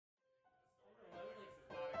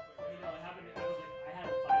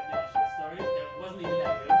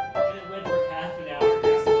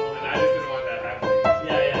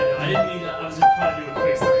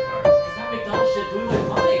shit, we went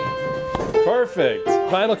live. Perfect.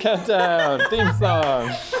 Final countdown. Theme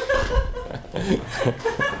song.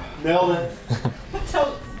 Nailed it.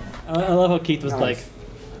 I love how Keith was like,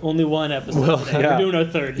 only one episode today. yeah. We're doing our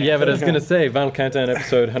third now. Yeah, but I was gonna say Final Countdown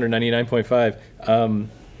episode 199.5.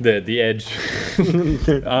 The Edge.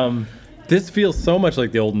 This feels so much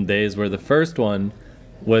like the olden days where the first one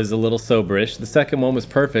was a little soberish, the second one was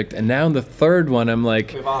perfect, and now in the third one I'm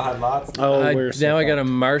like, We've all had lots. now I gotta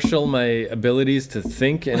marshal my abilities to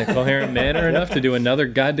think in a coherent manner enough to do another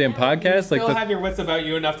goddamn podcast. Still have your wits about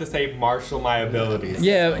you enough to say marshal my abilities.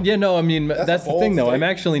 Yeah, no, I mean that's the bold thing though. I'm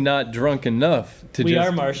statement. actually not drunk enough to We just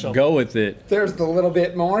are Marshall. go with it. There's the little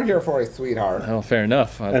bit more here for you, sweetheart. Oh, fair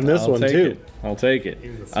enough. And this one, take too. It. I'll take it.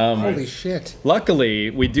 Holy shit.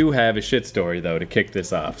 Luckily, we do have a shit story though to kick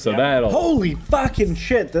this off, so that'll Holy fucking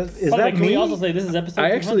shit! Is By the way, that can me? we also say this is episode I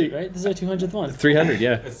 200, actually- right? This is our 200th one. 300.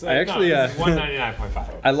 Yeah, It's, I actually, no, it's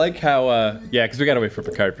 199.5. I like how, yeah, because we gotta wait for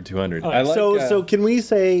Picard for 200. I like, so can we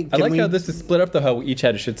say? I Can like we, how this is split up though. How we each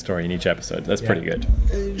had a shit story in each episode. That's pretty good.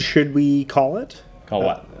 should we call it? Call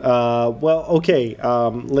what? Well, okay,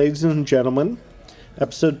 ladies and gentlemen,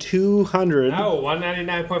 episode 200. No,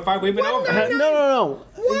 199.5. We've been over. No.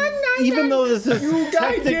 Even though this is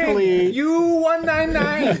technically You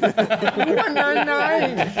 199.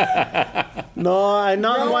 199. not my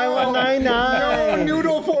No 199.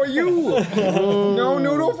 noodle for you. No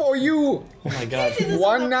noodle for you. Oh my god.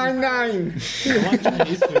 199. I want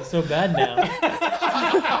Chinese food so bad now.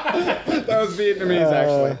 That was Vietnamese,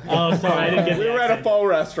 actually. Oh, sorry, I didn't get We the were at a accent. pho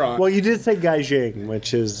restaurant. Well, you did say Gaijing,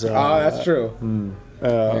 which is. Oh, that's true.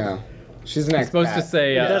 Yeah. She's an Supposed to expat.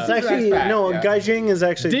 say. That's actually That's bad, no. yeah. Gaijing is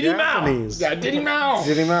actually Diddy Mao. Japanese. Yeah, Diddy Mao.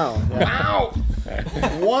 Diddy Mao. Yeah. Wow.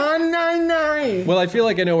 199. Well, I feel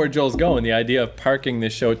like I know where Joel's going. The idea of parking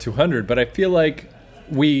this show at 200, but I feel like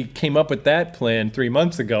we came up with that plan 3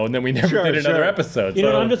 months ago, and then we never Sure, did another sure. episode. You know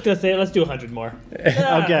so- what, I'm just going to say it. Let's do 100 more.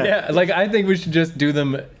 Okay. Yeah, like I think we should just do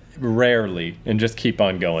them rarely and just keep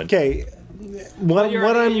on going. Okay. What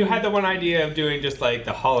I'm You had the one idea of doing just like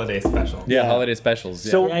the holiday special. Yeah, holiday specials.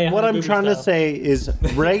 Yeah. So Yeah, what I'm movie trying to style. say is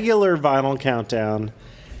regular Vinyl Countdown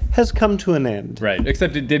has come to an end. Right,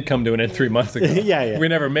 except it did come to an end 3 months ago. Yeah. We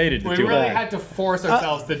never made it to We 200. really had to force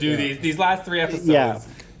ourselves to do these last 3 episodes. Yeah.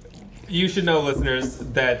 You should know, listeners,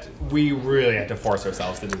 that we really had to force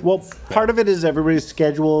ourselves to do Well, this. part of it is everybody's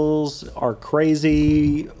schedules are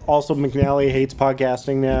crazy. Also, McNally hates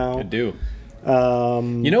podcasting now. I do.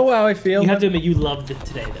 Um, You know how I feel? You have to admit, you loved it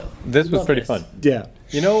today, though. This was love pretty this. fun. yeah.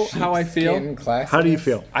 You know how I feel? In class. How do you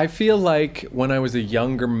feel? I feel like when I was a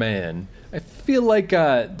younger man, I feel like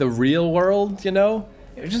the real world, you know,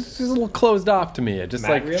 it was just a little closed off to me. I just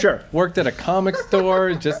like Real? Sure. worked at a comic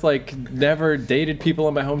store, just like never dated people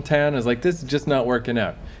in my hometown. I was like, this is just not working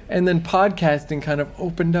out. And then podcasting kind of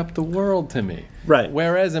opened up the world to me. Right.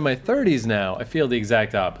 Whereas in my 30s now, I feel the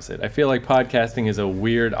exact opposite. I feel like podcasting is a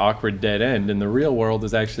weird, awkward dead end, and the real world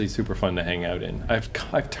is actually super fun to hang out in.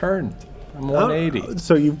 I've turned. I'm 180.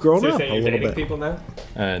 So you've grown So you're up saying a you're little dating bit. people now?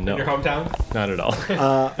 No, In your hometown? not at all. You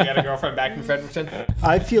got a girlfriend back in Fredericton?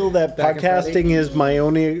 I feel that Back in podcasting is my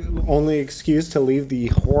only excuse to leave the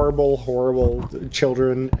horrible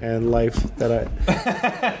children and life that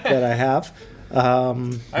I have. We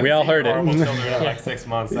all heard it. Horrible children in like 6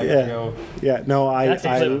 months. I Yeah. gotta go. Yeah, no, That's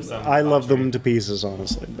a clip of some I love them debauchery. to pieces,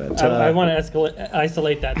 honestly. But I want to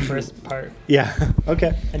isolate that first part yeah,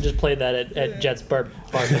 okay. and just play that at Jet's bar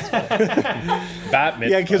mitzvah. Bat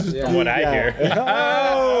mitzvah, Yeah, because from what I hear.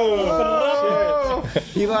 Oh,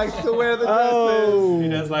 he likes to wear the dresses. Oh, He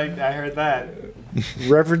does like, I heard that.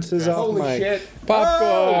 references off Holy mic. shit.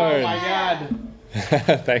 Popcorn. Oh my god.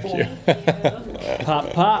 Thank you.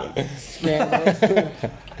 Pop. Scandalous.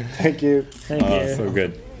 Thank you. Thank Oh, you. so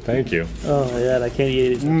good. Thank you. Oh my god, I can't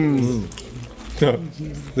eat it.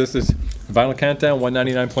 This is Vinyl Countdown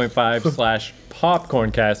 199.5 /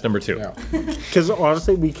 Popcorncast number 2. Yeah. Because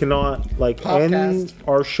honestly, we cannot Podcast. end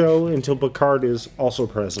our show until Picard is also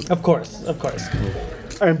present. Of course.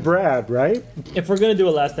 And Brad, right? If we're gonna do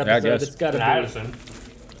a last episode, guess. it's gotta be. Addison.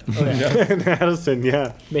 And Addison,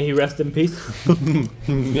 yeah. May he rest in peace.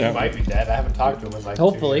 He might be dead. I haven't talked to him in like 2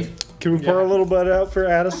 Hopefully. years. Can we pour a little bit out for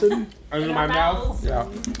Addison? Under my mouth. Yeah.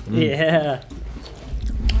 Yeah.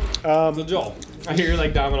 So Joel, I hear you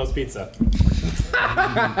like Domino's Pizza. Is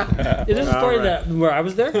this a story that where I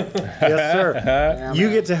was there? Yes, sir. You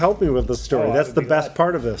get to help me with the story. Oh, That's I'd the be best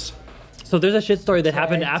part of this. So there's a shit story that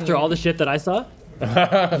happened after all the shit that I saw?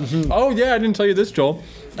 Oh, yeah, I didn't tell you this, Joel.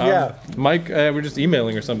 Yeah. Mike, we're just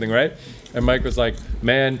emailing or something, right? And Mike was like,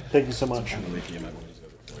 man, Thank you so much.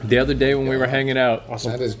 the other day when we were hanging out,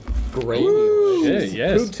 That is great news. shit,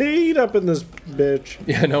 yes. Poutine up in this bitch.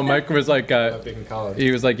 Yeah, no, Mike was like, Big in college.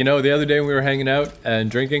 he was like, you know, the other day when we were hanging out and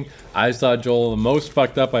drinking, I saw Joel the most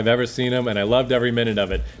fucked up I've ever seen him, and I loved every minute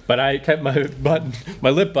of it. But I kept my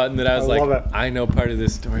lip button that I was love like, it. I know part of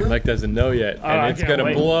this story Mike doesn't know yet, I and it's can't gonna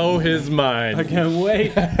wait. blow his I mind. can't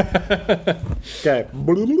wait. Okay.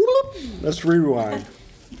 Let's rewind.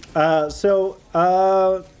 So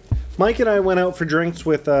Mike and I went out for drinks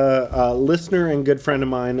with a listener and good friend of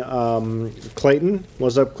mine, Clayton.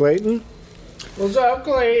 What's up, Clayton? What's up,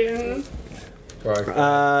 Clayton?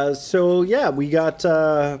 So yeah, we got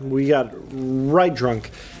right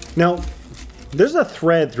drunk. Now, there's a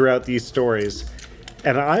thread throughout these stories,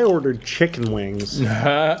 and I ordered chicken wings.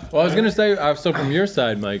 Well, I was gonna say, so from your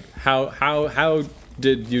side, Mike, how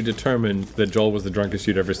did you determine that Joel was the drunkest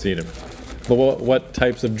you'd ever seen him? What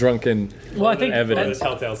types of drunken Well, I think evidence?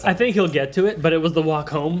 Telltale I sign. think he'll get to it, but it was the walk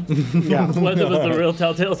home. Yeah. Whether it was the real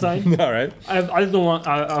telltale sign. All right. I just don't want.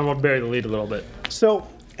 I want to bury the lead a little bit. So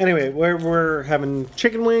anyway, we're having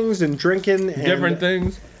chicken wings and drinking and Different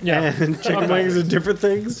things. Yeah. and chicken wings and different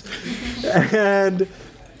things, and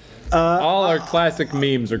All our classic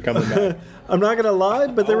memes are coming back. I'm not gonna lie,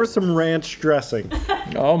 but there was some ranch dressing.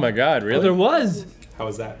 Oh my God, There really? was. How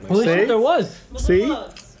was that? Holy See? shit, there was. See,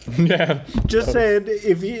 Yeah. just saying,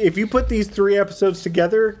 if you put these 3 episodes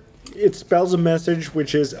together, it spells a message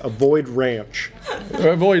which is avoid ranch,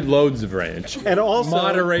 Avoid loads of ranch. and also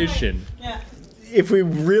Moderation. if we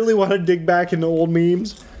really want to dig back into old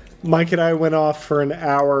memes, Mike and I went off for an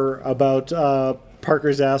hour about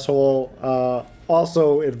Parker's asshole,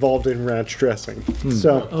 also involved in ranch dressing.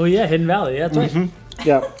 So, Oh yeah, Hidden Valley. Yeah, that's right.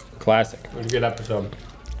 yeah. Classic. It was a good episode.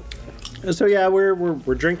 So yeah, we're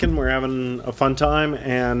drinking, we're having a fun time,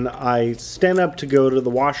 and I stand up to go to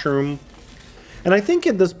the washroom, and I think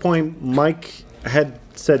at this point Mike had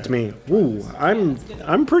said to me, "Ooh,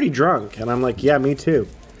 I'm pretty drunk," and I'm like, "Yeah, me too."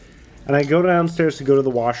 And I go downstairs to go to the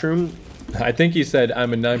washroom I think he said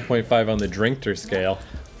I'm a 9.5 on the Drinkter scale.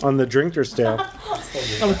 on the drinker scale.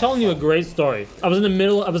 I was telling you a great story. I was in the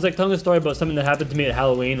middle. I was like telling a story about something that happened to me at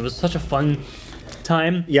Halloween. It was such a fun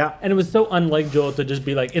time. Yeah. And it was so unlike Joel to just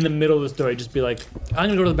be like in the middle of the story, just be like, I'm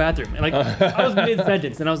gonna go to the bathroom. And like I was mid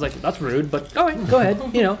sentence, and I was like, that's rude, but all right, go ahead.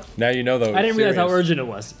 You know. Now you know though. I didn't realize how serious. urgent it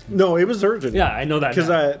was. No, it was urgent. Yeah, I know that.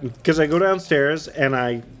 now. Because I go downstairs and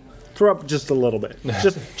I throw up just a little bit,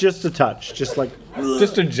 just a touch, just like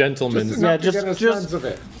Just a gentleman's. yeah, To get a just sense of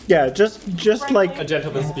it. yeah, just like A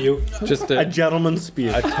gentleman's spew. Just a a gentleman's spew.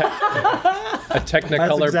 a That's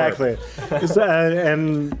Technicolor exactly.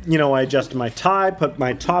 And you know, I adjusted my tie, put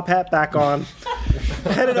my top hat back on,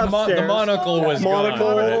 headed The upstairs. monocle was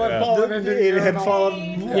Monocle gone. had Yeah. fallen into it your had mouth.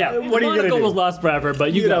 fallen. Yeah, What are you gonna Monaco do? was lost forever,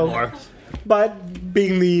 but you, You got know. more. But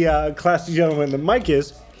being the classy gentleman that Mike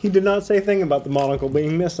is, he did not say a thing about the monocle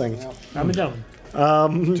being missing. I'm a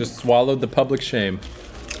gentleman. Just swallowed the public shame.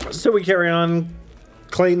 So we carry on.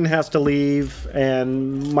 Clayton has to leave,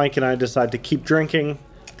 and Mike and I decide to keep drinking,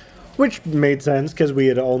 which made sense because we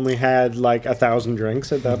had only had like 1,000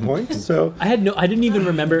 drinks at that point. So I didn't even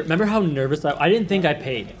remember how nervous I didn't think I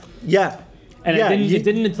paid. yeah, And yeah, it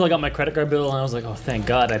didn't until I got my credit card bill, and I was like, "Oh, thank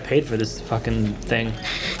God, I paid for this fucking thing."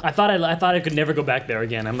 I thought I could never go back there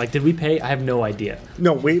again. I'm like, "Did we pay?" I have no idea.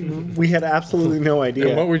 no, we had absolutely no And what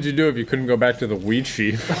idea. would you do if you couldn't go back to the weed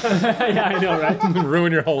sheaf? Yeah, I know, right?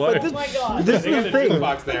 Ruin your whole life. This is the thing,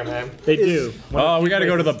 Box there, man. They do. Oh, we got to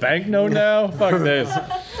go to the banknote now? Fuck this.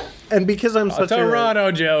 and because I'm such a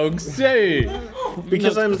Toronto jokes. Hey.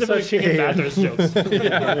 because I'm Specifically such chicken a bathurst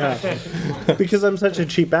jokes. because I'm such a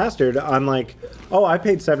cheap bastard, I'm like, oh, I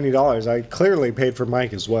paid $70. I clearly paid for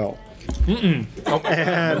Mike as well.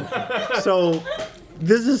 And so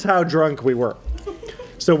this is how drunk we were.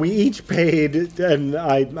 So we each paid, and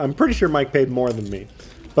I'm pretty sure Mike paid more than me,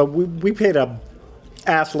 but we paid a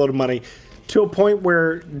ass load of money to a point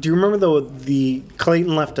where, do you remember the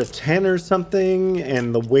Clayton left a 10 or something,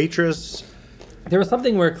 and the waitress. There was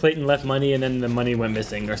something where Clayton left money and then the money went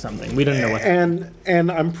missing or something. We don't know what.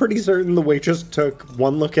 And I'm pretty certain the waitress took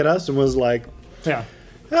one look at us and was like, Yeah.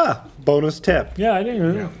 bonus tip. Yeah, I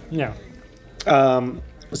didn't know. Yeah.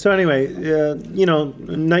 So anyway, you know,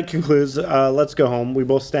 night concludes. Let's go home. We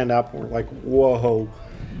both stand up. We're like, whoa.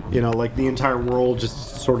 You know, like the entire world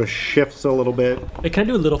just sort of shifts a little bit. Can I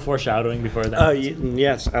do a little foreshadowing before that?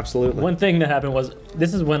 Yes, absolutely. One thing that happened was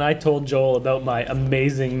this is when I told Joel about my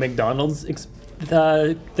amazing McDonald's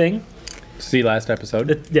thing. See last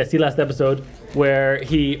episode. Yeah, see last episode where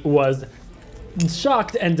he was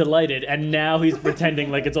shocked and delighted, and now he's pretending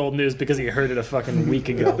like it's old news because he heard it a fucking week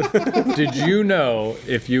ago. Did you know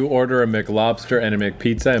if you order a McLobster and a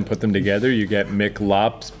McPizza and put them together, you get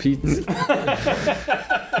McLops Pizza?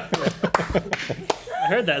 I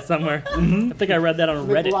heard that somewhere. I think I read that on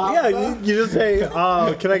Reddit. Yeah, you just say,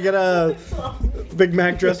 can I get a Big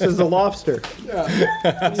Mac dressed as a lobster? Yeah,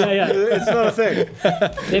 yeah. It's not a thing.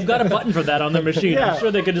 They've got a button for that on their machine. Yeah. I'm sure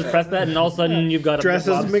they could just press that, and all of a sudden you've got a Dressed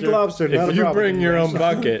as Big Lobster. Not If a you problem. bring your own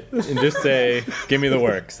bucket and just say, "Give me the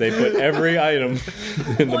works," they put every item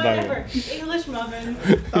in the Whatever. bucket. English muffin.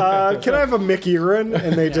 Can I have a Mickey run?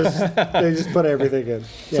 And they just put everything in.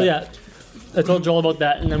 So yeah, I told Joel about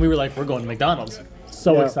that, and then we were like, we're going to McDonald's.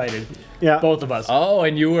 So Yeah. excited, Yeah. both of us. Oh,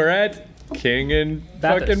 and you were at King and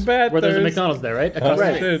fucking Bathurst. Where there's a McDonald's there, right? Across the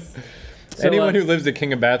Right. street. So, Anyone who lives at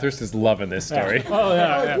King and Bathurst is loving this story. Oh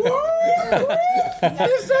yeah, yeah.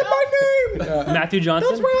 You said my name. Matthew Johnson.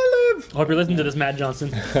 That's where I live. I hope you're listening to this, Matt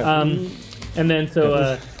Johnson. And then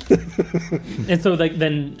so, like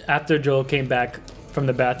then after Joel came back from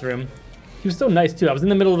the bathroom, he was so nice too. I was in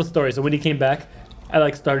the middle of a story, so when he came back, I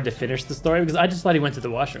like started to finish the story because I just thought he went to the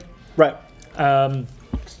washroom. Right.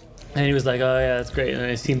 And he was like, "Oh yeah, that's great."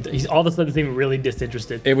 And he's all of a sudden seemed really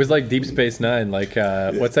disinterested. It was like Deep Space Nine. Like,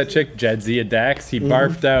 what's that chick? Jadzia Dax. He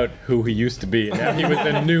barfed out who he used to be, and now he was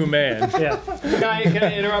a new man. Yeah, Can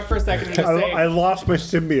I interrupt for a second and just say, I lost my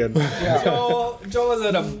symbiont. Joel was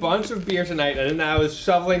at a bunch of beer tonight, and I was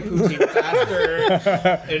shoveling poutine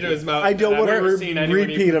faster into his mouth. I don't than I've want ever a seen anyone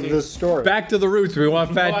eat repeat of poutine. this story. Back to the roots. We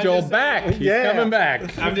want Fat I'm Joel just back. saying. He's Yeah. coming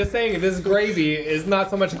back. I'm just saying, this gravy is not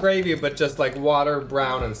so much gravy, but just like water,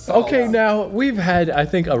 brown, and salt. Okay, now we've had, I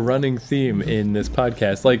think, a running theme in this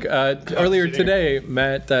podcast. Like earlier today,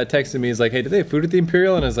 Matt texted me. He's like, "Hey, do they have food at the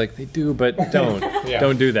Imperial?" And I was like, "They do, but don't,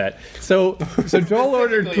 don't do that." So Joel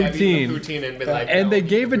ordered Specifically, I've eaten the poutine, poutine and been like, and no, they eat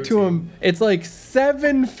gave the it to poutine. him. It's like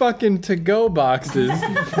 7 fucking to-go boxes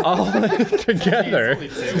all together.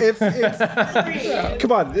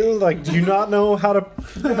 Come on, like, do you not know how to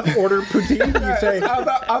order poutine? You say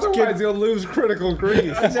Otherwise, you'll lose critical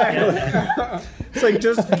grief. exactly. It's like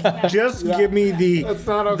just give me the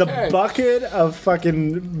not okay. bucket of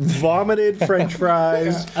fucking vomited French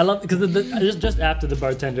fries. I love because just after the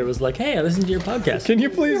bartender was like, "Hey, I listened to your podcast." Can you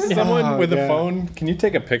please, someone with yeah. a phone, can you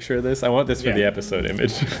take a picture of this? I want this for the episode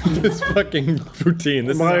image. This fucking poutine.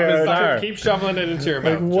 This My, is bizarre. Keep shoveling it into your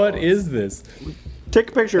Like, mouth. what Joel. is this? Take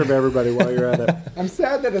a picture of everybody while you're at it. I'm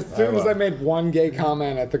sad that as soon as I made one gay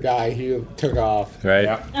comment at the guy, he took off. Right?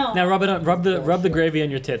 Yeah. Oh, Now rub it on, rub the gravy on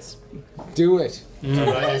your tits. Do it.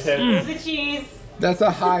 the cheese. That's a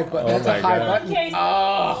high button. That's my a high God. button. Okay,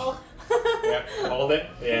 Yeah, hold it.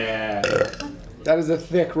 Yeah. That is a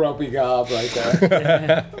thick ropey gob right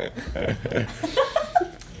there.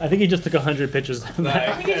 I think he just took 100 pictures of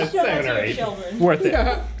that. We can just show that to your children. Worth it.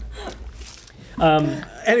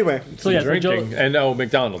 Anyway, So yeah, so Joel, Drinking. And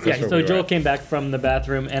McDonald's. yeah, That's where so we were Joel at. came back from the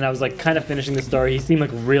bathroom, and I was like kind of finishing the story. He seemed like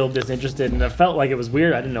real disinterested, and I felt like it was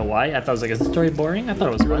weird. I didn't know why. I thought I was like, is the story boring? I thought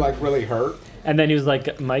it was You were fun. like really hurt. And then he was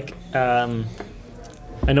like, Mike, I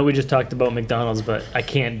know we just talked about McDonald's, but I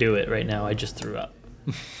can't do it right now. I just threw up.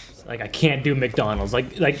 Like, I can't do McDonald's.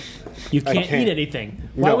 Like you can't can't. eat anything.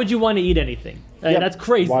 Why No. would you want to eat anything? Like, Yeah, that's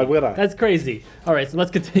crazy. why would I? That's crazy. All right, so let's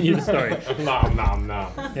continue the story. Nom, nom,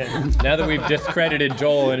 nom. Yeah. Now that we've discredited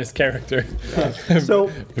Joel and his character so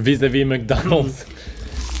vis-a-vis McDonald's.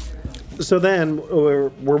 so then we're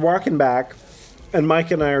walking back, and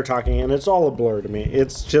Mike and I are talking, and it's all a blur to me.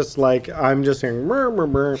 It's just like I'm just hearing murr, murr,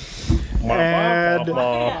 murr. And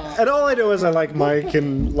all I know is I like Mike,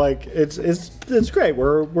 and like it's great.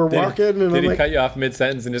 We're walking, and Did I'm he like, cut you off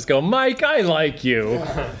mid-sentence and just go, "Mike, I like you"?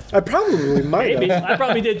 I probably might Maybe. have. I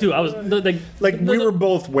probably did too. I was like We were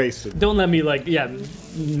both wasted, Don't let me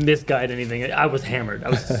misguide anything. I was hammered. I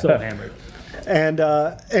was so hammered.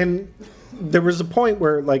 and there was a point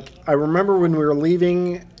where like I remember when we were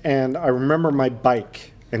leaving, and I remember my bike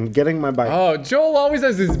and getting my bike. Oh, Joel always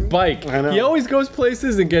has his bike. I know. He always goes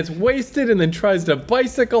places and gets wasted and then tries to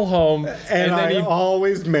bicycle home. and I then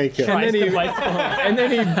always make it. and then Tries he to bicycle home. and then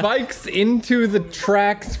he bikes into the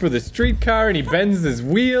tracks for the streetcar and he bends his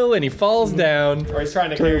wheel and he falls down. Or he's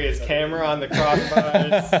trying to carry his camera on the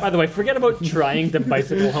crossbars. By the way, forget about trying to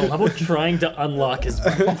bicycle home. How about trying to unlock his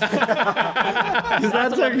bike?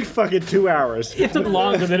 That took fucking 2 hours. It took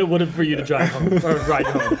longer than it would have for you to drive home or ride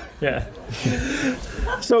home. Yeah.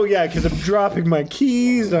 So yeah, because I'm dropping my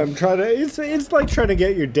keys. I'm trying to. It's like trying to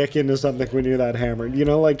get your dick into something when you're that hammered. You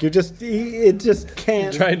know, like it just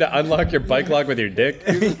can't. Trying to unlock your bike lock with your dick.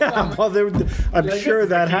 Yeah, well, I'm sure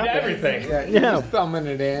that happened. Everything. Yeah, Thumbing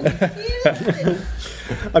it in.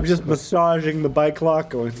 I'm just massaging the bike lock,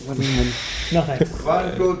 going. No thanks.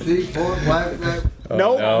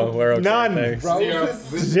 Nope. No, we're okay. None. Thanks.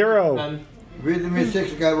 Roses? Zero. None. Vietnamese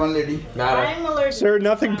 6 got one lady. I'm allergic. Sir,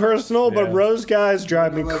 nothing personal, but Yeah. rose guys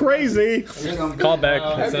drive me crazy. Call back.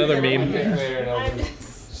 That's another meme.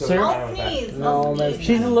 I'll sneeze. No, miss.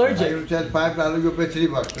 She's I allergic. will sell $5, you pay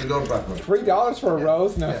 $3. You don't pay. $3 for a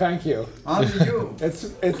rose? No, thank you. Only you.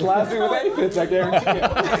 It's lasting with aphids, I guarantee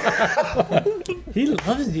it. He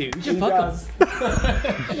loves you. You should He fuck does. him.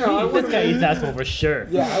 No, I This wouldn't. guy eats asshole for sure.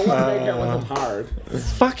 Yeah, I wouldn't make it with him hard.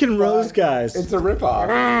 Fucking rose guys. It's a ripoff.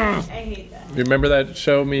 I hate that. You remember that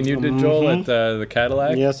show me and you did, Joel, at the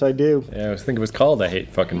Cadillac? Yes, I do. Yeah, I was thinking it was called I Hate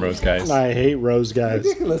Fucking Rose Guys. I hate rose guys.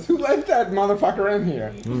 Ridiculous. Who let that motherfucker in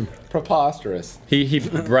here? Preposterous. He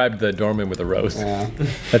bribed the doorman with a rose. Yeah.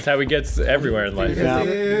 That's how he gets everywhere in life. Yeah.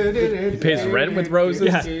 He pays rent with roses.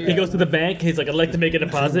 Yeah, he goes to the bank. He's like, I'd like to make a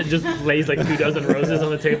deposit. Just lays like 2 dozen roses on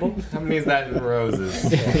the table. How many is that in roses?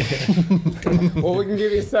 Well, we can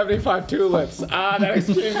give you 75 tulips. Ah, that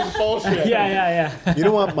exchange is bullshit. Yeah. You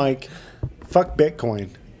know what, Mike? Fuck Bitcoin.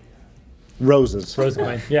 Roses. Rose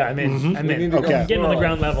coin. Yeah, I'm in. I'm We in. need to Okay. go Getting on the through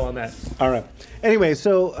ground level on that. All right. Anyway,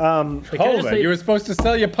 so Can I just Hold say- it. You were supposed to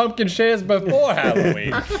sell your pumpkin shares before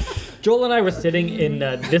Halloween. Joel and I were sitting in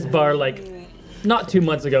this bar like not 2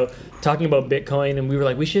 months ago talking about Bitcoin, and we were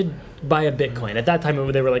like, we should buy a Bitcoin. At that time,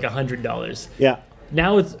 they were like $100. yeah.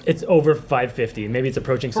 Now it's over $550. Maybe it's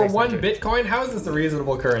approaching For 600. one Bitcoin, how is this a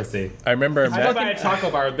reasonable currency? I remember I can buy Matt, a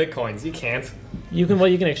chocolate bar with Bitcoins. You can't. You can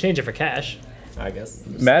exchange it for cash. I guess.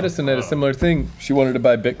 Madison had a similar thing. She wanted to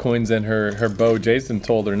buy Bitcoins, and her beau Jason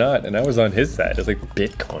told her not, and I was on his side. I was like,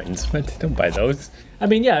 Bitcoins? What? Don't buy those. I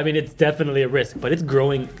mean, it's definitely a risk, but it's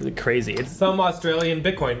growing crazy. It's Some Australian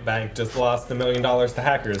Bitcoin bank just lost $1 million to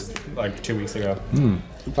hackers like 2 weeks ago.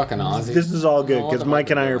 Fucking Aussie. This is all good All because the Mike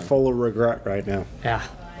and I are fucking full of regret right now. yeah.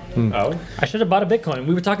 Oh? I should have bought a Bitcoin.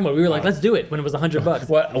 We were talking about. We were like, let's do it when it was $100.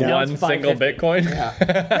 What? Now One it's single 550.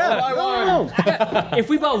 Bitcoin? I won. If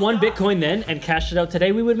we bought one Bitcoin then and cashed it out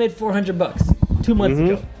today, we would have made $400 2 months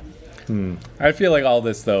ago. I feel like all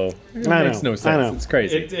this, though, I makes know, no I sense. know. It's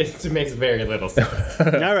crazy. It makes very little sense.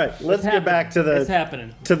 All right, let's get back to It's the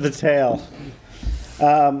happening. tale.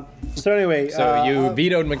 So anyway, So you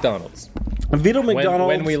vetoed McDonald's. Vito When, McDonald's.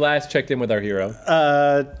 when we last checked in with our hero.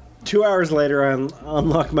 2 hours later, I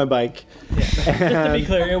unlocked my bike. Just to be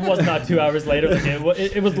clear, it was not 2 hours later. Like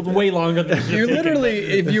it was way longer than it should You have taken. literally,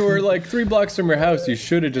 if you were like 3 blocks from your house, you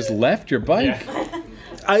should have just left your bike.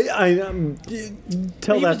 I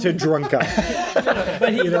tell that to drunk guy.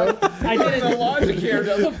 But he, I The didn't. logic here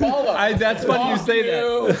doesn't follow. That's funny you say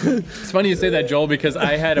that. It's funny you say that, Joel, because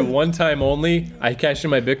I had a one-time only. I cashed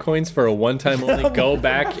in my Bitcoins for a one-time only go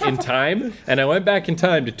back in time, and I went back in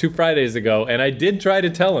time to 2 Fridays ago, and I did try to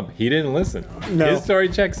tell him. He didn't listen. No. His story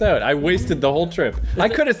checks out. I wasted the whole trip. I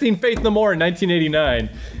could have seen Faith No More in 1989,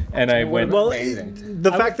 and I went. Well, Amazing.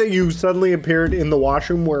 the fact that you suddenly appeared in the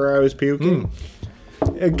washroom where I was puking,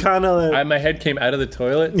 it kind of. My head came out of the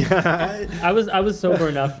toilet. I was sober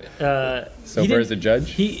enough. He Sober didn't- as a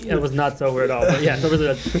judge. He was not sober at all. But yeah, sober as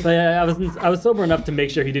a judge. But I was sober enough to make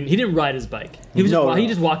sure he didn't ride his bike. He was No, just, no. he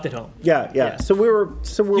just walked it home. Yeah. So we were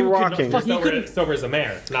He rocking. fuck- He Sober, couldn't- sober as a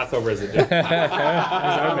mayor, not sober as a judge.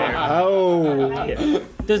 Oh, Yeah.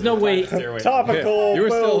 There's no way. topical. You were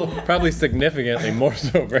boom. still probably significantly more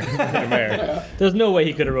sober than the mayor. There's no way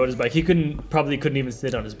he could have rode his bike. He probably couldn't even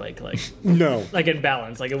sit on his bike No. like in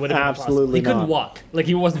balance. Like it would have been impossible. Absolutely He couldn't not. walk. Like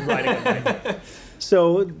he wasn't riding a bike.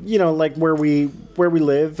 So like where we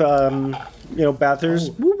live,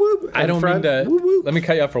 Bathurst. Woo woo. I don't mean to. Woo woo. Let me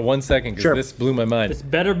cut you off for 1 second because Sure. this blew my mind. This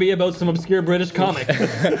better be about some obscure British comic.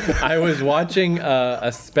 I was watching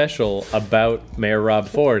a special about Mayor Rob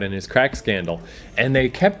Ford and his crack scandal, and they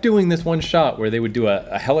kept doing this one shot where they would do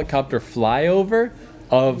a helicopter flyover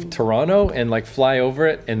of Toronto and like fly over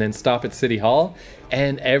it and then stop at City Hall.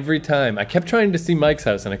 And every time I kept trying to see Mike's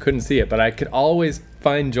house and I couldn't see it, but I could always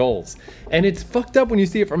find Joel's. And it's fucked up when you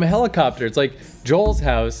see it from a helicopter. It's like Joel's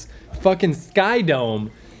house, fucking Sky Dome,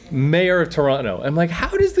 Mayor of Toronto. I'm like, how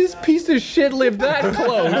does this piece of shit live that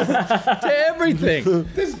close to everything?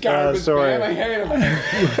 This garbage sorry. man, I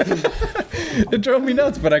hate him. It drove me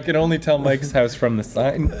nuts, but I could only tell Mike's house from the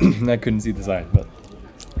sign. I couldn't see the sign, but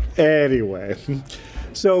Anyway,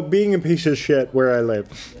 so being a piece of shit where I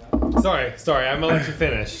live. Sorry, I'm gonna let you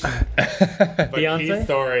finish. But Beyonce? Pete's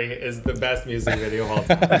Story is the best music video of all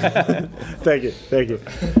time. Thank you.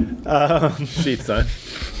 sheet son.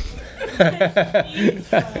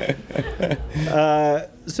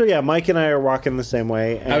 So yeah, Mike and I are walking the same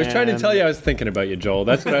way. I was trying to and- tell you I was thinking about you, Joel.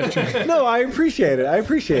 That's what I was trying. No, I appreciate it.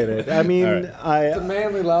 I mean, All right. It's a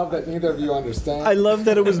manly love that neither of you understand. I love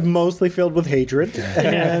that it was mostly filled with hatred,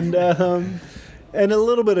 and and a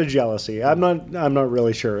little bit of jealousy. I'm not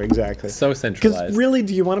really sure exactly. So Because centralized. really,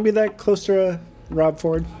 do you want to be that close to Rob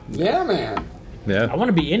Ford? Yeah, man. I Yeah. want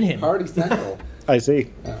to be in him. Party Central. I see.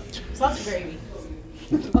 There's lots of gravy.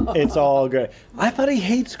 It's all good. I thought he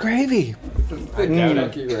hates gravy. Thick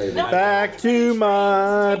Kentucky gravy. Back to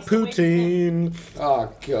my poutine.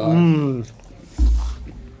 Oh, God.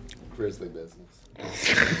 Grizzly business.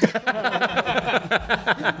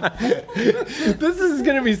 This is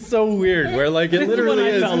gonna be so weird. Where like it This is what literally I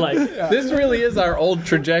is. felt like. This really is our old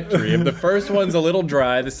trajectory. If the first one's a little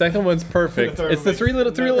dry, the second one's perfect. The third It's the one three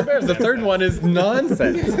little bears. The third one is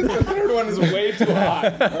nonsense. The third one is way too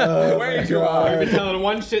hot. Way too We've hot. been telling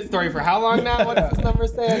one shit story for how long now? What's this number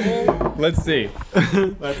saying here? Let's see.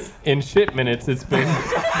 In shit minutes, it's been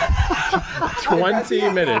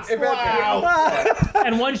 20 minutes.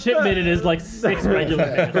 And one ship minute is like 6 regular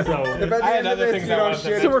minutes. So I had other things I wanted to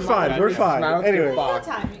say. So we're fine. We're fine. Anyway. Full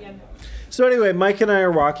time again. So anyway, Mike and I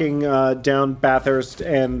are walking down Bathurst,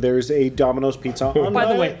 and there's a Domino's Pizza on by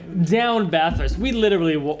the my- way, down Bathurst, we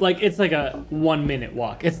literally like it's like a 1 minute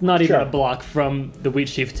walk. It's not even Sure. a block from the Wheat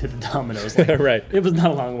Sheaf to the Domino's. Like, Right. it was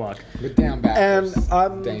not a long walk. But down back. And is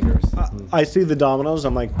dangerous. I see the Domino's.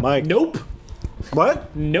 I'm like, Mike, Nope.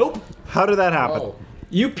 what? Nope. How did that happen? Oh.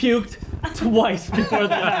 You puked twice before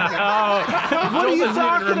that. What are you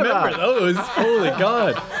talking Remember about? those? Holy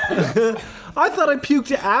God. I thought I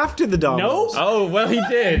puked after the Domino's. No. Oh, well, he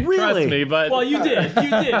did. Really? Trust me, but. Well, you did. You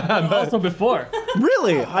did. But also before.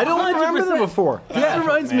 Really? I don't remember that 100%. before. This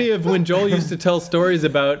reminds me of when Joel used to tell stories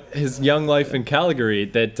about his young life in Calgary.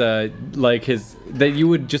 That that you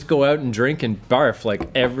would just go out and drink and barf like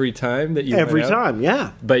every time that you Every went out. time,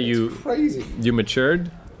 yeah. But you Crazy.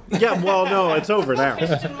 matured. Yeah, well, no, it's over now.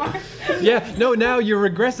 Yeah, no, now you're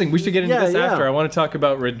regressing. We should get into Yeah, this yeah. after. I want to talk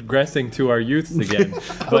about regressing to our youths again.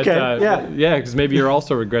 But, Okay, yeah. Yeah, because maybe you're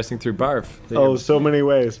also regressing through barf. That Oh, you're so many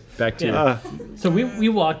ways. back to Yeah. So we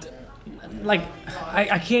walked like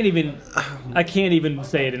I can't even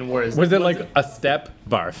say it in words. Was it like a step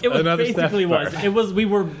barf? It was Another step basically was. barf. It was we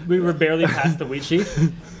were barely past the Wheat Sheaf,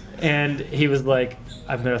 and he was like,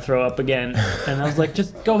 "I'm gonna throw up again," and I was like,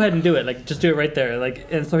 "Just go ahead and do it. Like, just do it right there." Like,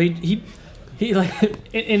 and so he like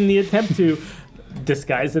in the attempt to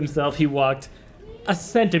disguise himself, he walked a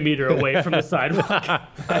centimeter away from the sidewalk,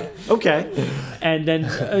 Okay. and then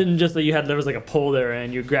just like there was like a pole there,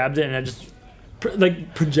 and you grabbed it, and I just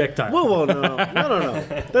like projectile. Whoa, no.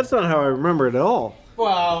 That's not how I remember it at all.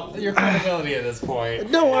 Well, your credibility at this point.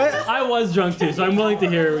 No, I was drunk too, so I'm willing to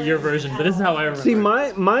hear your version, but this is how I remember. see,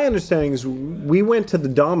 my understanding is we went to the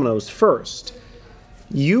Domino's first.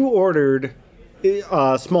 You ordered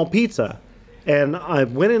a small pizza, and I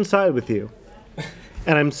went inside with you.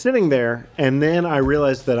 And I'm sitting there, and then I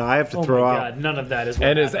realized that I have to Oh throw my out. god, none of that is what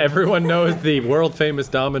And as happened. everyone knows, the world famous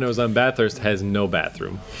Domino's on Bathurst has no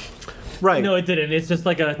bathroom. Right. No, it didn't. It's just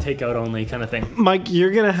like a takeout only kind of thing. Mike, you're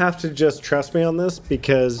going to have to just trust me on this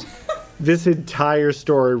because this entire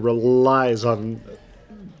story relies on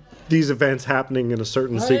these events happening in a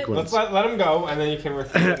certain sequence. Let's let him go, and then you can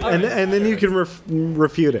refute it. And then you can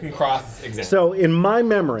refute it. Cross-examine. So, in my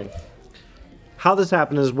memory, how this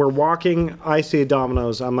happened is we're walking, I see a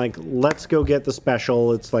Domino's. I'm like, let's go get the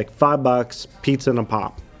special. It's like $5, pizza and a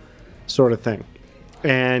pop, sort of thing.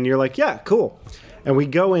 And you're like, yeah, cool. And we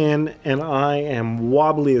go in, and I am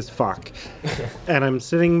wobbly as fuck. And I'm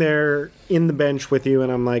sitting there in the bench with you,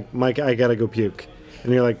 and I'm like, Mike, I gotta go puke.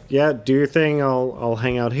 And you're like, yeah, do your thing. I'll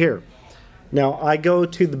hang out here. Now, I go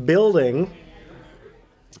to the building.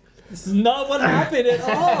 This is not what happened at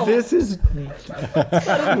all. This is,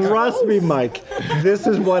 trust me, Mike, this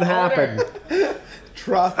is what happened.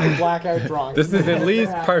 Trust the blackout drunk. This is at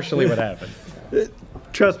least partially what happened.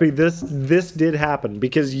 Trust me, this did happen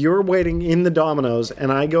because you're waiting in the Domino's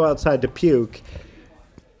and I go outside to puke.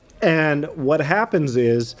 And what happens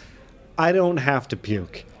is I don't have to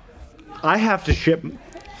puke. I have to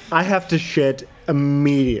shit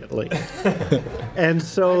immediately. And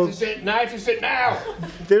so Sit now.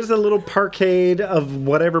 there's a little parkade of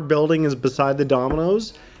whatever building is beside the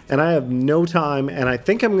Domino's, and I have no time, and I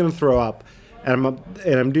think I'm gonna throw up, and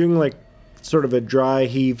I'm doing like sort of a dry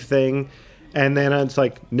heave thing, and then it's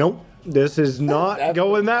like, nope, this is not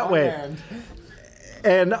going that way.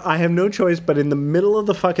 And I have no choice, but in the middle of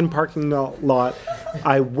the fucking parking lot,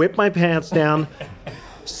 I whip my pants down,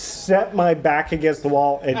 set my back against the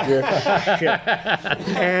wall, and just shit.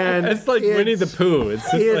 And It's like Winnie the Pooh. It's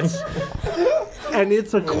just and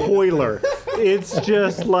it's a coiler. It's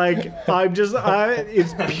just like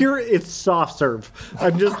it's pure. It's soft serve.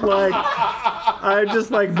 I'm just like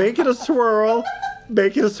make it a swirl, and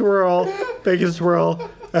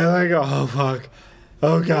I go, oh fuck,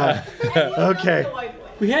 Oh God. Okay.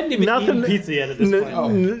 We hadn't even eaten pizza yet at this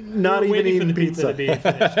point. Not We were even waiting for the eating pizza to be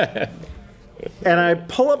finished. And I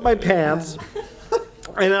pull up my pants,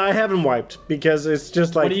 and I haven't wiped because it's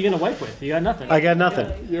just like What are you gonna wipe with? You got nothing. I got nothing.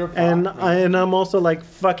 And I'm also like,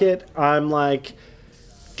 fuck it. I'm like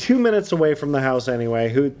 2 minutes away from the house anyway.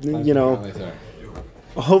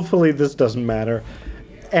 Hopefully this doesn't matter.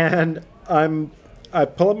 And I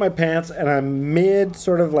pull up my pants and I'm mid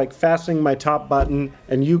sort of like fastening my top button,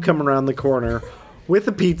 and you come around the corner with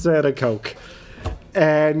a pizza and a Coke.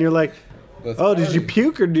 And you're like, oh, did you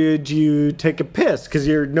puke or did you take a piss? Because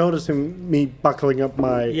you're noticing me buckling up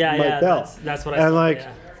my belt. That's what I And saw, like,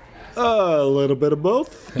 yeah. a little bit of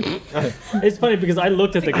both. It's funny because I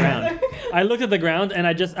looked at the ground. I looked at the ground and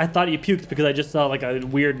I thought you puked because I just saw like a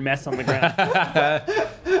weird mess on the ground.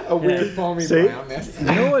 A weird foamy See? brownness. You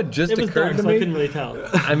know what just It was occurred dark, to so I me? couldn't really tell.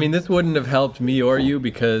 I mean, this wouldn't have helped me or you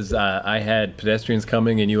because I had pedestrians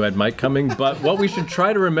coming and you had Mike coming. But what we should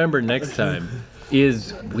try to remember next time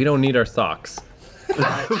is we don't need our socks.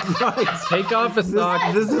 Take off a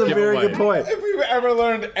sock. This is a give very away. good point. If we've ever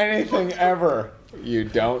learned anything ever, you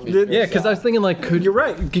don't need Yeah, because I was thinking like, could You're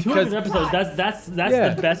right. 200 because episodes. That's Yeah.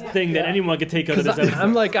 the best thing that anyone could take out of this episode.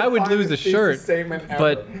 I'm like I would lose a Finest piece of shirt, statement ever.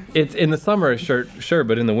 but it's in the summer a shirt, sure,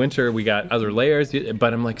 but in the winter we got other layers.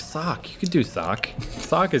 But I'm like sock, you could do sock.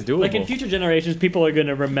 Sock is doable. Like in future generations, people are going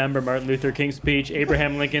to remember Martin Luther King's speech,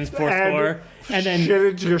 Abraham Lincoln's fourscore, and then Shit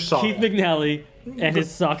into your sock. Keith McNally and his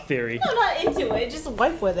sock theory. I'm not into it. Just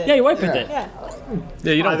wipe with it. Yeah, you wipe with it. Yeah.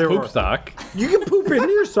 yeah, you don't Either poop or. sock. You can poop in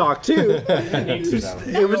your sock too.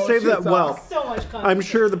 It would save that. Well, So much content. I'm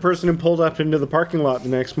sure the person who pulled up into the parking lot the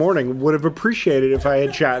next morning would have appreciated if I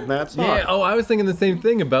had shat in that sock. Yeah. Oh, I was thinking the same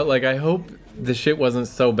thing about like I hope the shit wasn't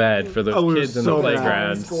so bad for those Oh, it was kids in so the bad.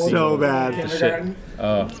 playground. So bad. Kindergarten.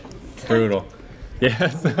 Oh, brutal. Yeah.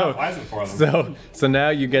 So now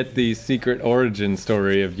you get the secret origin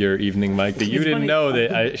story of your evening, Mike. That you It's didn't funny. know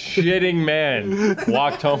that a shitting man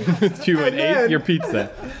walked home with you and ate then- your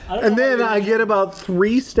pizza. And then I get about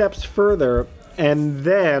 3 steps further, and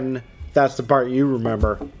then that's the part you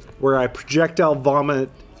remember, where I projectile vomit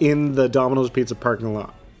in the Domino's Pizza parking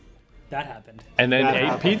lot. That happened. And then That ate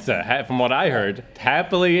happened. pizza. From what I heard,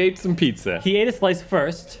 happily ate some pizza. He ate a slice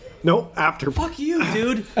first. No, after. Fuck you,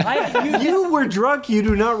 dude. You were drunk. You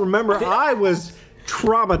do not remember. I was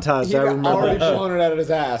traumatized. He I got already remember. blown it out of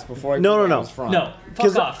his ass before he No, put it no, on no. his front. No, fuck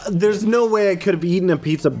Because off. there's no way I could have eaten a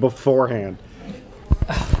pizza beforehand.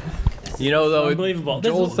 You know, though, Unbelievable.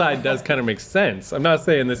 This Joel's is- side does kind of make sense. I'm not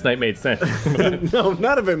saying this night made sense. but- No,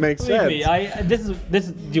 none of it makes Believe sense. me, this.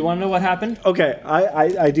 Do you want to know what happened? Okay,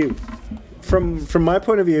 I do. From my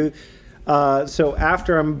point of view, so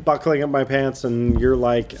after I'm buckling up my pants and you're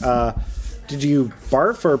like, did you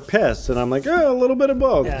barf or piss? And I'm like, oh, a little bit of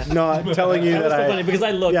both. Yeah. Not telling you That was that so I. funny because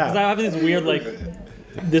I looked, Yeah. because I have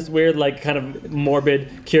this weird like kind of morbid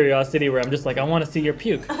curiosity where I'm just like, I want to see your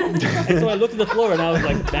puke. And so I looked at the floor and I was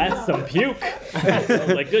like, that's some puke. I was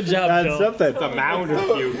like, good job, That's Joe. something. A mound of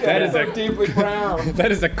puke. That is So a deeply brown.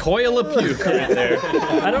 that is a coil of puke right there.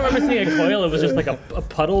 I don't remember seeing a coil. It was just like a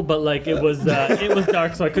puddle, but like it was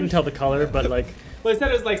dark, so I couldn't tell the color. But like, Well, it said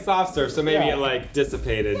it was like soft serve, so maybe Yeah. it like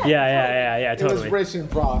dissipated. yeah, It was totally. rich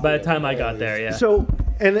and frothy. By the time I got there, yeah. So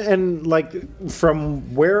and like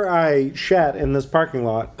from where I shat in this parking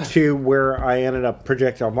lot to where I ended up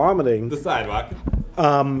projectile vomiting, The sidewalk.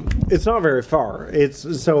 it's not very far.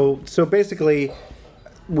 It's so basically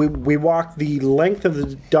we walked the length of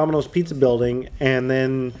the Domino's Pizza building, and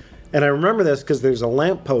I remember this because there's a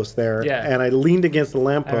lamppost there, Yeah. and I leaned against the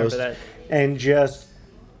lamppost that. and just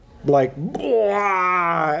like,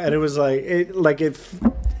 "Bwah!" And it was like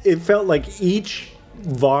it felt like each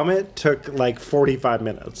vomit took like 45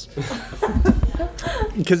 minutes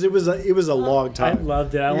because it was a long I time.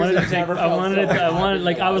 loved it. I wanted to take. never I felt wanted. so To, I wanted.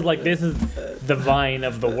 Like I was like, this is the Vine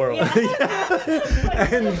of the world.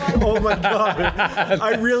 And oh my god,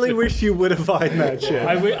 I really wish you would have found that shit.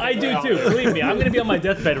 I do too. Believe me, I'm gonna be on my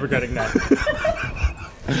deathbed regretting that.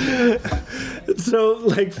 So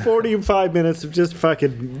like 45 minutes of just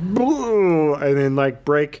fucking and then like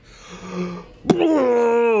break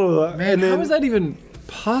Man, and then how is that even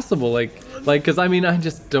possible? Like, because I mean, I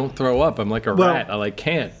just don't throw up. I'm like a Well- rat. I like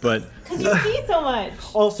can't. But Because you pee so much.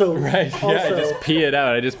 also right, yeah, I also, just pee it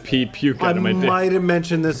out. I just pee puke I out of my dick. might have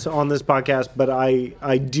mentioned this on this podcast, but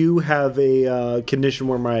I do have a condition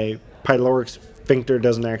where my pyloric sphincter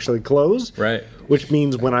doesn't actually close, Right. which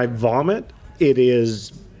means when I vomit it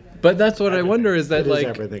is But that's what I wonder is that It is like,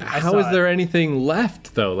 everything. how saw is it. there anything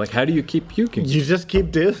left though? Like, how do you keep puking? you just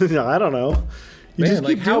keep doing I don't know. You Man, just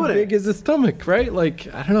like keep how doing big it. is the stomach, right? Like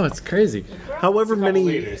I don't know, it's crazy. However many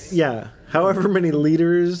liters. however many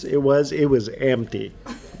liters it was empty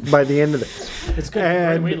by the end of it. It's good.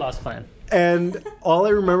 And- Great weight loss plan. And all I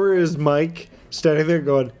remember is Mike standing there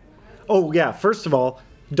going, "Oh yeah, first of all,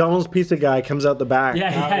 Donald's Pizza guy comes out the back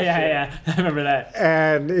Yeah. I remember that.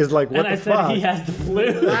 and is like, what And I the said fuck?" he has the flu.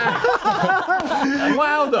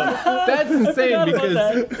 Wow, though, that's insane about because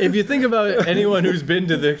that. if you think about anyone who's been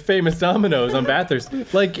to the famous Domino's on Bathurst,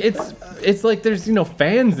 like it's like there's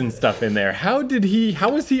fans and stuff in there. How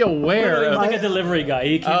was he aware He was of? like a delivery guy.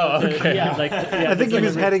 He came out to, okay. yeah, like I think he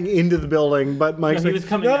was heading into the building, but Mike's No, he like, was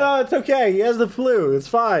coming "No, out. it's okay. He has the flu. It's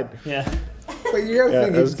fine." Yeah. But you gotta Yeah,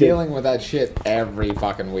 think that was he's good. dealing with that shit every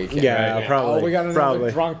fucking weekend. Yeah, right? probably. Oh, we got another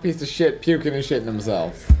Probably. drunk piece of shit puking and shitting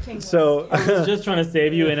himself. So I was just trying to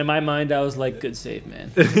save you, and in my mind, I was like, "Good save,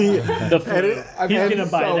 man." The flu. He's mean, gonna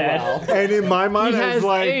buy so that. well. and in my He mind, I was has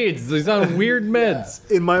like, AIDS. He's on weird meds.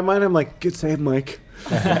 in my mind, I'm like, "Good save, Mike."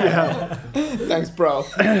 Thanks, bro.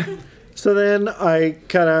 So then I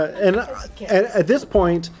kind of, and at this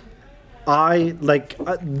point, I like,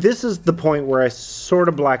 this is the point where I sort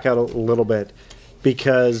of black out a little bit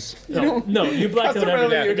because, No, you blacked out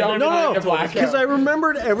Customarily, everything. you don't no, to black because out. I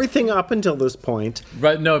remembered everything up until this point.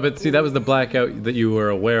 Right, no, but see, that was the blackout that you were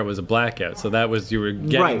aware it was a blackout. So that was, you were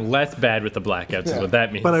getting Right. less bad with the blackouts, is Yeah. what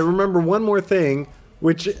that means. But I remember one more thing,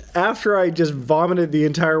 which after I just vomited the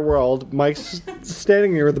entire world, Mike's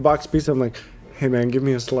standing there with the box of pizza. I'm like, "Hey man, give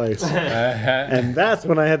me a slice." And that's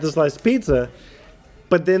when I had the sliced pizza.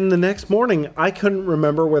 But then the next morning, I couldn't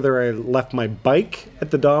remember whether I left my bike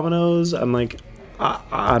at the Domino's. I'm like,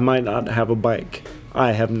 I might not have a bike.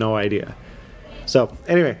 I have no idea. So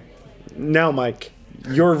anyway, now Mike,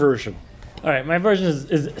 your version. All right, my version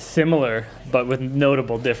is similar, but with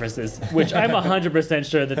notable differences, which I'm 100%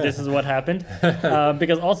 sure that this is what happened.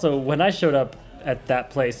 Because also, when I showed up at that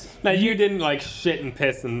place, Now you didn't like shit and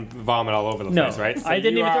piss and vomit all over the No, place, right? So I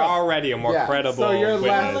didn't you even are throw up. already a more Yeah, credible so you're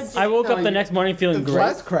witness. less- I woke No, up the you- next morning feeling It's great.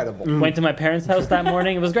 less credible. Went to my parents' house that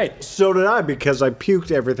morning. It was great. So did I because I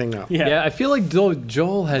puked everything up. Yeah. yeah, I feel like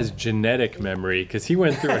Joel has genetic memory because he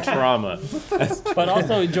went through a trauma. But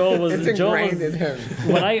also, Joel was It's Joel ingrained was, in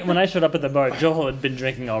him. when I showed up at the bar. Joel had been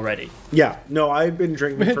drinking already. Yeah, no, I'd been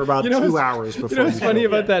drinking for about You know 2 what's- hours before. You know what's the funny show.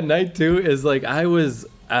 about that night too is like it was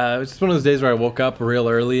just one of those days where I woke up real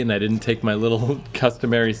early and I didn't take my little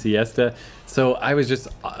customary siesta. So I was just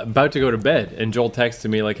about to go to bed, and Joel texted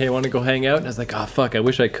me like, "Hey, want to go hang out?" And I was like, "Oh fuck, I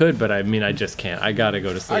wish I could, but I mean, I just can't. I gotta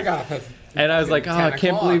go to sleep." I got this. And I was like, "Oh, I 10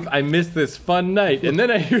 can't o'clock. believe I missed this fun night." And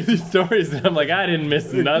then I hear these stories, and I'm like, "I didn't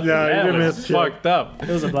miss nothing. Yeah, you that didn't was miss shit. fucked up." It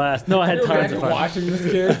was a blast. No, I had tons of fun. Watching this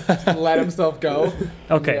kid let himself go.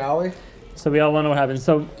 In Okay. the alley. So we all want to know what happened.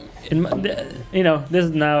 So, this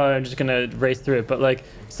is now I'm just gonna race through it. But like,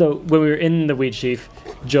 so when we were in the Wheat Sheaf,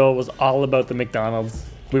 Joel was all about the McDonald's.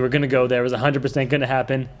 We were gonna go there. It was 100% gonna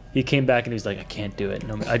happen. He came back and he was like, "I can't do it.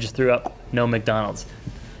 No, I just threw up. No McDonald's."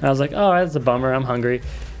 And I was like, "Oh, that's a bummer. I'm hungry."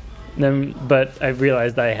 And then, but I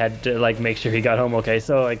realized I had to like make sure he got home okay.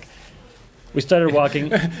 So like, we started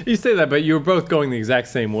walking. You say that, but you were both going the exact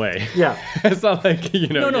same way. Yeah. It's not like you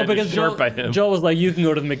No, had to because Joel, Sherpa him. Joel was like, "You can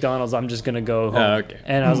go to the McDonald's. I'm just gonna go home." Oh, okay.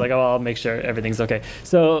 And I was like, "Oh, I'll make sure everything's okay."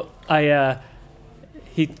 So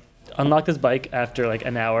he unlocked his bike after like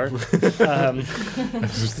an hour.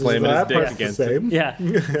 Just slamming his That dick part's the against it. same.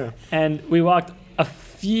 Yeah. And we walked a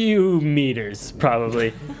few meters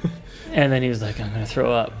probably, and then he was like, "I'm gonna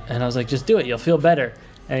throw up," and I was like, "Just do it. You'll feel better."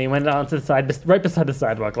 And he went on to the side, right beside the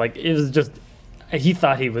sidewalk. Like it was just, he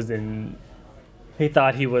thought he was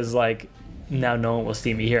like, now no one will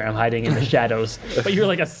see me here. I'm hiding in the shadows. But you were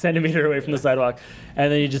like a centimeter away from the sidewalk,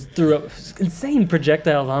 and then you just threw up insane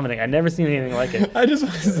projectile vomiting. I'd never seen anything like it. I just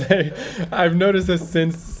want to say, I've noticed this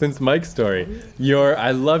since Mike's story.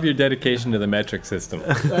 I love your dedication to the metric system.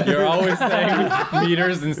 You're always saying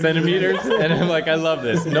meters and centimeters, and I'm like, I love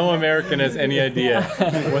this. No American has any idea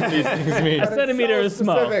what these things mean. A centimeter is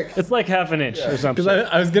small. specific. It's like half an inch or something. Because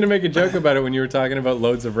I was gonna make a joke about it when you were talking about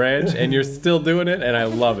loads of ranch, and you're still doing it, and I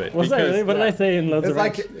love it. What's that? because What did I say in loads It's of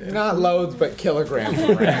like not loads, but kilograms.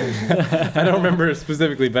 Of ranch. I don't remember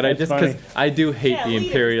specifically, but I That's just because funny. I do hate Yeah, the liters.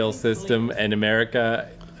 imperial system and America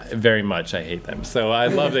very much. I hate them, so I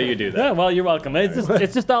love that you do that. Yeah, well, you're welcome.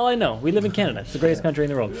 It's just all I know. We live in Canada. It's the greatest country in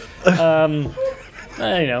the world.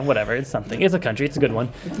 Whatever. It's something. It's a country. It's a good one.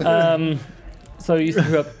 So you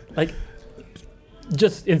threw up like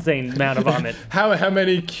just insane amount of vomit. How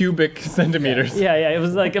many cubic centimeters? Yeah. It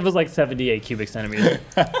was like 78 cubic centimeters.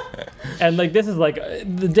 And like this is like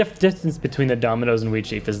the distance between the Domino's and Wheat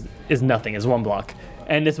Sheaf is nothing. It's 1 block.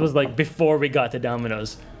 And this was like before we got to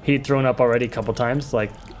Domino's. He'd thrown up already a couple times.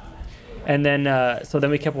 Like And then so then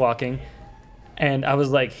we kept walking. And I was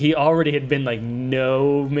like, he already had been like,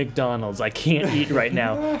 no McDonald's. I can't eat right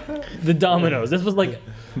now. The Domino's. This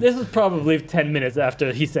was probably 10 minutes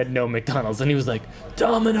after he said no McDonald's. And he was like,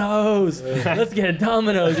 Domino's. Let's get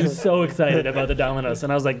Domino's. He was so excited about the Domino's.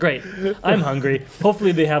 And I was like, great. I'm hungry.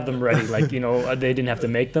 Hopefully they have them ready. Like, they didn't have to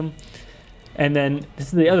make them. And then this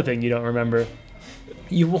is the other thing you don't remember.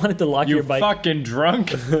 You wanted to lock your bike. You fucking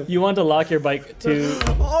drunk. You wanted to lock your bike to.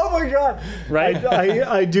 Oh my god! Right?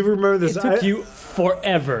 I do remember this. It took you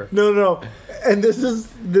forever. No. And this is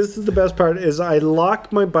the best part is I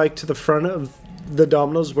lock my bike to the front of the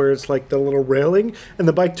Domino's where it's like the little railing, and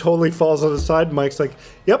the bike totally falls on the side. Mike's like,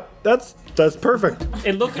 "Yep, that's perfect."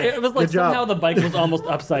 It was like Good job. somehow the bike was almost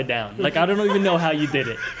upside down. Like I don't even know how you did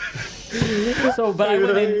it. So, but I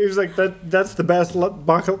went in. He was like, "That's the best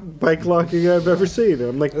bike locking I've ever seen." And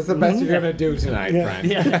I'm like, That's the best you're gonna do tonight,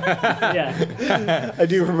 friend. Yeah. I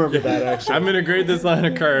do remember that actually. I'm gonna grade this on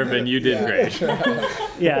a curve, and you did great.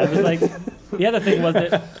 Yeah, it was like the other thing was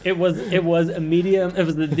it was a medium. It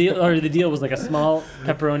was the deal was like a small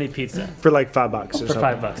pepperoni pizza For like $5 or for something.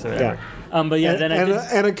 $5 or whatever. Yeah. But yeah, then I did.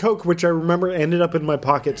 and a Coke, which I remember ended up in my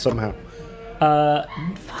pocket somehow.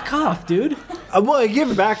 Fuck off, dude. Well, I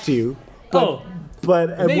give it back to you. But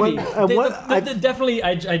at Maybe. definitely.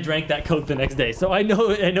 I drank that Coke the next day, so I know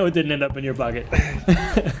it didn't end up in your pocket.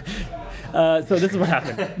 So this is what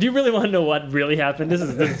happened. Do you really want to know what really happened? This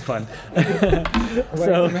is fun. Lay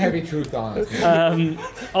some heavy truth on us.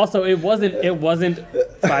 Also, it wasn't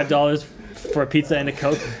 $5 for a pizza and a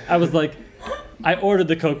Coke. I was like, I ordered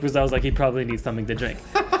the Coke because I was like, he probably needs something to drink.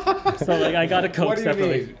 So like, I got a Coke What do you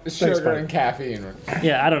separately. need? Sugar and caffeine.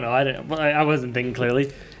 Yeah, I don't know. I wasn't thinking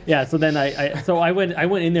clearly. Yeah, so then I went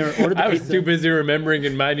in there and ordered the I was pizza. too busy remembering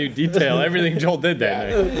in minute detail everything Joel did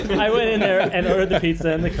that night. I went in there and ordered the pizza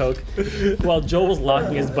and the Coke while Joel was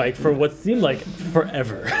locking his bike for what seemed like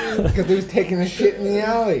forever. Because he was taking a shit in the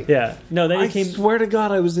alley. Yeah. No, then I he came. swear to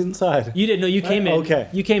God, I was inside. You didn't know. You came in. Okay.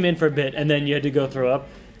 You came in for a bit and then you had to go throw up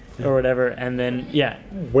or whatever, and then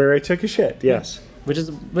Where I took a shit. Yes. which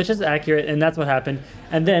is accurate, and that's what happened.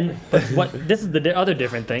 And then, but this is the other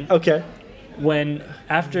different thing. Okay. When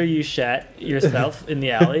after you shat yourself in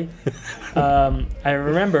the alley, I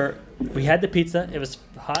remember we had the pizza. It was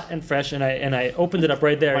hot and fresh, and I opened it up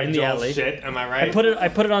right there in the alley. Shit, am I right? I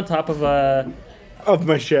put it on top of Of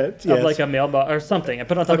my shit. Yes. of like a mailbox or something. I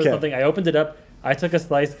put it on top of Okay. something. I opened it up. I took a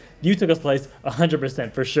slice. You took a slice,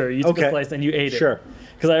 100% for sure. You took a Okay. slice and you ate it. Sure.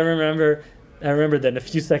 Because I remember then a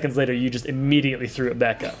few seconds later, you just immediately threw it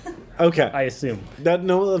back up. Okay. I assume, That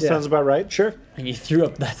Yeah. sounds about right. Sure. and you threw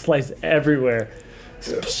up that slice everywhere.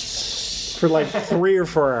 For like 3 or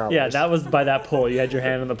 4 hours. Yeah, that was by that pole. You had your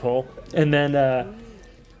hand on the pole, and then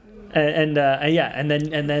and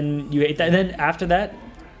then you ate that. And then after that,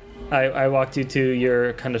 I walked you to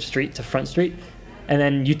your kind of street, to Front Street, and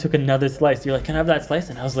then you took another slice. You're like, "Can I have that slice?"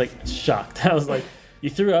 And I was like shocked. I was like, "You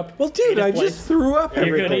threw up." Well, dude, ate a I slice. just threw up You're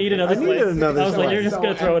everything. gonna eat another I slice. needed another I was like, slice. "You're just So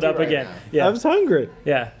gonna throw it up empty right again." now. Yeah, I was hungry.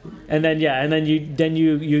 yeah, and then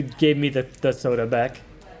you gave me the soda back.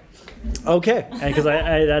 Okay. And because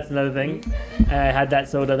I that's another thing. I had that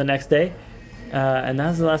soda the next day, and that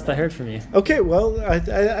was the last I heard from you. Okay, well,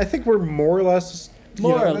 I think we're more or less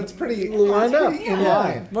That's pretty lined up. in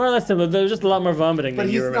line. More or less similar. There was just a lot more vomiting But than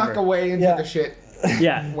he you snuck remember. away and Yeah. took a shit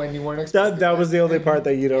Yeah, when you weren't expecting That was the only part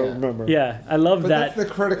that you don't Yeah. remember. yeah. I love But that. that's the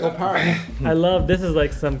critical part. I love this is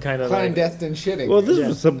like some kind of like, Clandestine shitting. Well, this Yeah.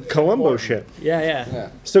 was some Columbo shit. yeah. yeah.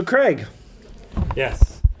 So, Craig.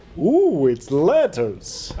 Yes. Ooh, it's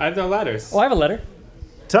letters. I have no letters. Oh, I have a letter.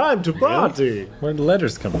 Time to party. Where'd the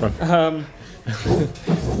letters come from? Um,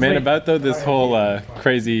 Man, about though this whole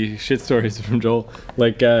crazy shit stories from Joel.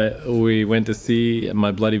 Like we went to see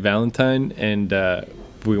My Bloody Valentine, and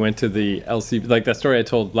we went to the LC. Like that story I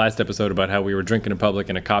told last episode about how we were drinking in public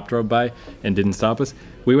and a cop drove by and didn't stop us.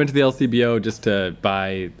 We went to the LCBO just to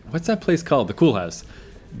buy, what's that place called? The Cool House,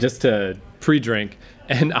 just to pre-drink.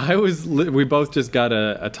 And we both just got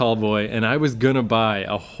a tall boy, and I was gonna buy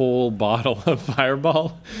a whole bottle of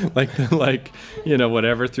Fireball, like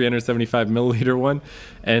whatever 375 milliliter one,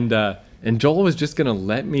 and Joel was just gonna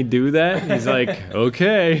let me do that. He's like,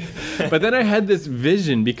 okay, but then I had this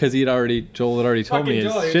vision because Joel had already told me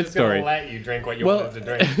his shit story. Gonna let you drink what you Well, wanted to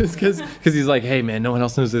drink. it's because he's like, hey man, no one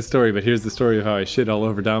else knows this story, but here's the story of how I shit all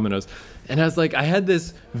over Domino's. And I was like, I had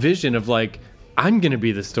this vision of like I'm gonna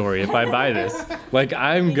be the story if I buy this. Like,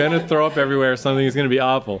 I'm gonna throw up everywhere. Something is gonna be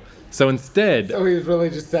awful. So instead, So he was really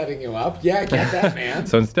just setting you up. Yeah, get that, man.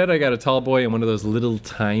 So instead, I got a tall boy and one of those little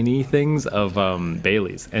tiny things of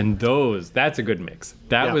Bailey's, and that's a good mix.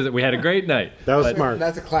 We had a great night. That was But- smart.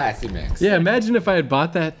 That's a classy mix. Yeah, imagine if I had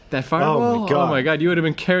bought that Fireball. God. Oh my God, you would have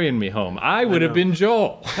been carrying me home. I would have been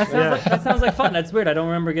Joel. That sounds like fun. That's weird. I don't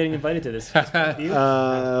remember getting invited to this.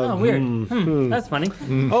 Oh, weird. That's funny.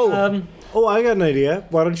 Oh, I got an idea.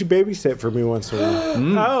 Why don't you babysit for me once in a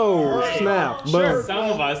while? Oh, snap. Boom. Some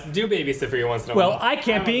of us do babysit for you once in a Well, while. I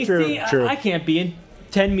can't be. True, see, true. I can't be in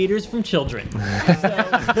 10 meters from children. Is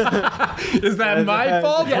that my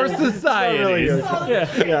fault or Really society's? good.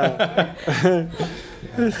 Yeah.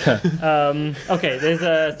 Yeah. Okay.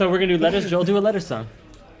 So we're gonna do letters. Joel, do a letter song.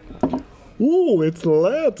 Ooh, it's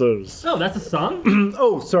letters. Oh, that's a song.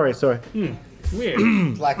 Oh, sorry. Weird.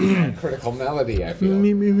 It's like a critical melody, I feel.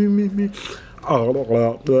 Me. Oh,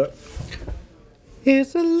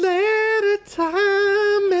 it's a letter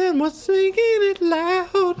time and we're singing it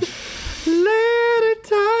loud. Letter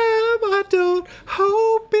time, I don't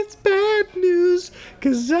hope it's bad news,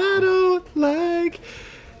 'cause I don't like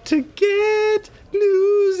to get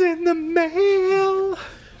news in the mail.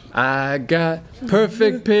 I got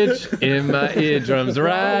perfect pitch in my eardrums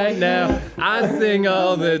right now. I sing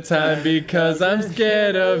all the time because I'm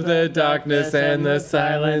scared of the darkness and the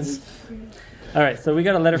silence. All right. So we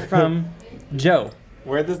got a letter from Joe.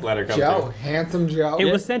 Where'd this letter come Joe, handsome Joe. It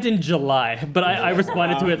was sent in July, but I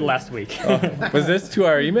responded to it last week. Was this to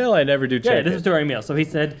our email? I never do Yeah, check this is it. to our email. So he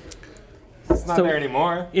said, from? It's not So- there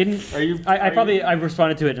anymore. I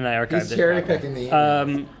responded to it and I archived He's it. cherry picking the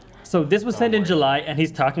emails. So this was sent in July, and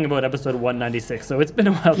he's talking about episode 196. So it's been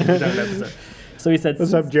a while since we've done an episode. So he said,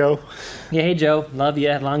 What's up, Joe? Yeah, hey Joe, love you,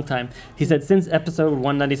 long time. He said, since episode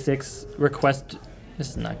 196 request, this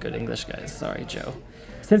is not good English, guys. Sorry, Joe.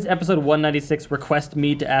 Since episode 196 request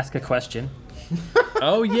me to ask a question.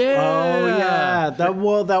 Oh yeah. Oh yeah, that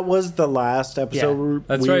was the last episode.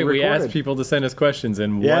 That's right. We recorded. asked people to send us questions,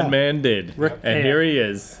 and Yeah. one man did, and yeah. here he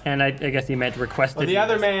is. And I guess he meant requested. Well, the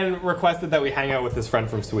other man requested that we hang out with his friend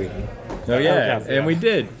from Sweden. Oh yeah, Okay. and we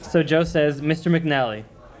did. So Joe says, Mr. McNally.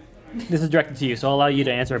 This is directed to you, so I'll allow you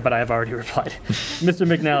to answer it, but I have already replied. Mr.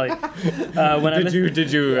 McNally. When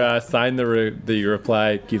Did you sign the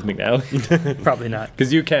reply, Keith McNally? Probably not.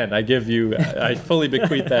 Because you can. I give you. I fully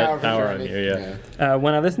bequeath that power on journey. you. Yeah.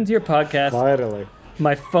 When I listen to your podcast, Finally.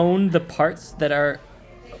 my phone, the parts that are.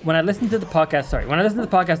 When I listen to the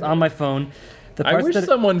podcast on my phone, the I parts wish that.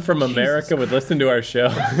 someone from America would listen to our show.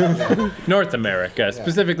 North America,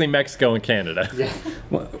 specifically Mexico and Canada.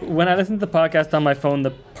 When I listen to the podcast on my phone,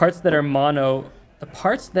 the parts that are mono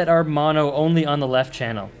only on the left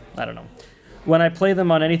channel. I don't know. When I play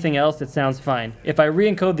them on anything else, it sounds fine. If I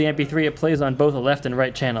re-encode the MP3, it plays on both the left and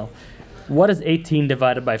right channel. What is 18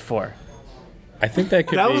 divided by 4? I think that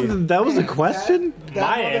could be. That was a question.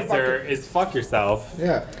 My answer is fuck yourself.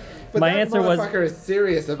 Yeah. But My that answer was- motherfucker is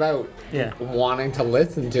serious about Yeah. wanting to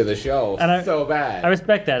listen to the show And so bad. I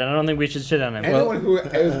respect that, and I don't think we should shit on him. Anyone who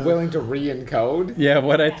is willing to re-encode. Yeah,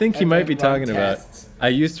 what I think he And might be then run talking about. tests. I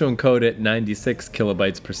used to encode at 96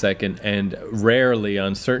 kilobytes per second, and rarely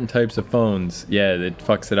on certain types of phones, it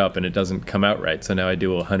fucks it up and it doesn't come out right. So now I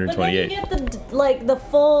do But then you 128. get the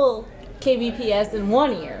full kbps in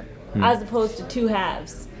one ear, as opposed to two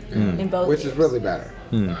halves in both. Which is ears. really better.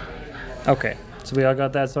 Okay, so we all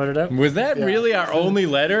got that sorted out? Was that really our only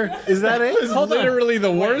letter? Is that it? It's literally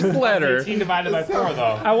the worst letter. 18 divided by 4,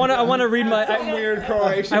 though. I want to read my. Weird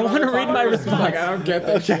Croatian. I wanna read my motherfucker. response. Like, I don't get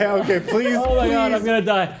this. Okay, please. Oh my god, I'm gonna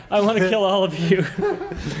die. I want to kill all of you.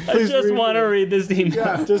 I Please just read want to it. read this email.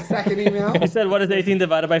 Yeah, just second email. He said, what is 18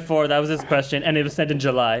 divided by 4? That was his question, and it was sent in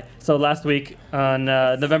July. So last week, on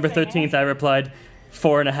November 13th, I replied,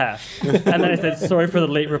 4.5. And then I said, sorry for the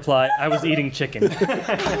late reply. I was eating chicken.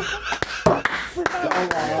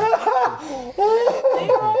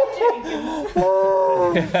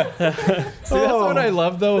 See, that's what I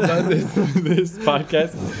love though about this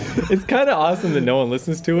podcast. It's kind of awesome that no one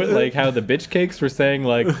listens to it. Like how the bitch cakes were saying,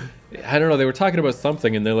 like, I don't know, they were talking about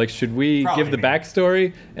something, and they're like, should we Probably give the me.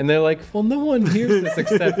 backstory? And they're like, well, no one hears this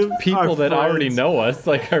except people Our that already friends. know us,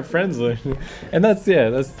 like our friends. And that's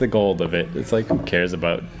the goal of it. It's like, who cares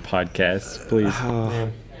about podcasts? Please.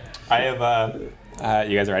 I have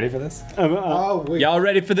You guys ready for this? Oh, wait. Y'all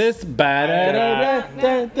ready for this? Coach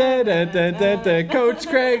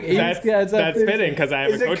Craig. That's fitting because I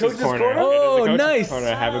have Is a it coach's Coach's corner. Corner? It is a Oh, coach's nice. corner.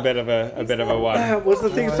 I have a bit of a one. What's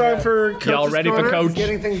the theme song for Coach's Y'all ready for Corner? Coach?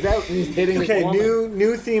 Getting things out and he's hitting Okay, the corner.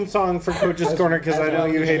 new theme song for Coach's Corner because I know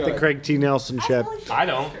you hate the Craig T. Nelson shit. I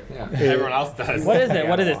don't. Everyone else does. What is it?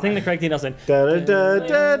 What is it? Sing the Craig T. Nelson. Da da da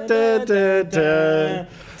da da da da.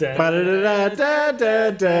 Ba da da da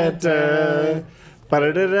da da da. Ba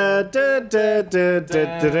da da da da da da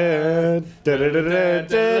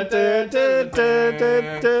da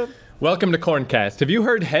da da. Welcome to Corncast. Have you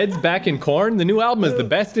heard Heads Back in Corn? The new album is the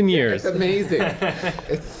best in years. It's amazing.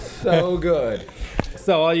 It's so good.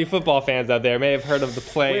 So all you football fans out there may have heard of the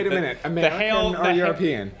play. Wait a minute. The American Hail, or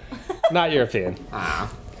European? Not European.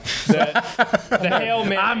 The Hail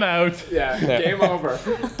Mary. I'm out. Yeah, game over.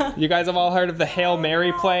 You guys have all heard of the Hail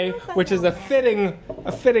Mary play, which is a fitting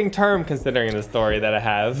term considering the story that I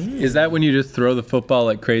have. Is that when you just throw the football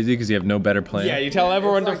like crazy because you have no better plan? Yeah, you tell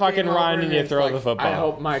everyone to It's like fucking game run over and you it's throw like, the football. I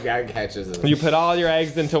hope my guy catches it. You put all your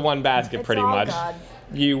eggs into one basket, It's pretty all much. God.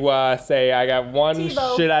 You say, I got one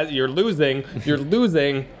Tebow. shit out. You're losing,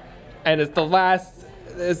 and it's the last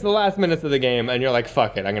minutes of the game, and you're like,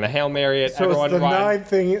 fuck it, I'm gonna Hail Mary it. So Everyone it's the run.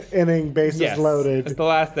 ninth inning, bases Yes, loaded. it's the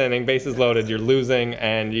last inning, bases loaded. You're losing,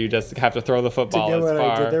 and you just have to throw the To football get as what I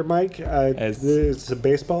far. did there, Mike, as- it's a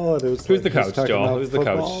baseball. And it was Who's like the he's coach, talking Joel? about Who's the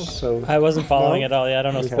football, coach? So I wasn't following No? at all. Yeah, I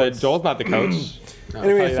don't know. So Joel's not the coach.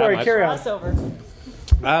 anyway, tell you sorry, that carry on. Crossover.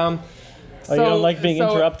 Oh, you don't like being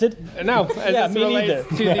interrupted? No, as Yeah, this me relates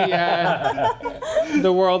to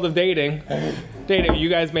the world of dating. You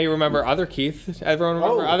guys may remember Other Keith. Everyone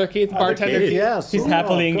remember Other Keith, bartender? Keith, yes. He's Oh,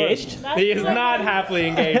 happily of course. engaged. He is not happily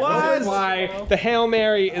engaged. This is why the Hail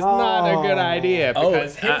Mary is not a good idea.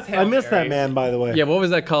 Because his Hail I missed that Mary- man, by the way. Yeah, what was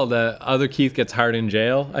that called? Other Keith Gets Hard in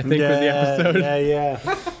Jail, I think was the episode. Yeah.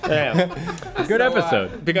 Yeah. Good So,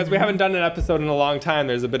 episode. because we haven't done an episode in a long time,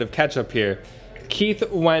 there's a bit of catch up here. Keith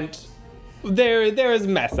went. There is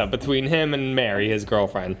mess up between him and Mary, his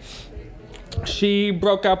girlfriend. She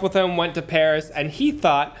broke up with him, went to Paris, and he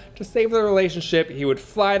thought to save the relationship, he would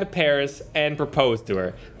fly to Paris and propose to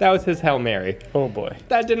her. That was his Hail Mary. Oh boy.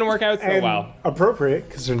 That didn't work out so And well. appropriate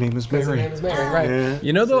because her name is Mary. Yeah.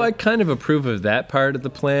 You know, though, I kind of approve of that part of the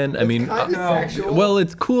plan. I mean, Sexual. well,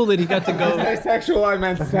 it's cool that he got to go. By sexual, I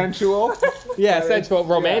meant sensual. Yeah, sensual,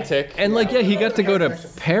 romantic. And, like, yeah, he got to go to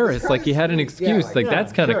Paris. Like, he had an excuse. like, Like,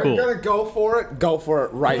 that's kind of Sure, cool. You're gonna go for it. Go for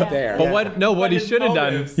it right there. But what? No, what he his should have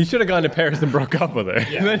done, motives- he should have gone to Paris and broke up with her.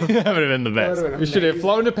 Then that would have been the best. You should have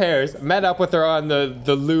flown to Paris, met up with her on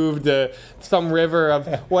the Louvre, some river of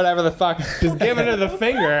whatever the fuck, just given her the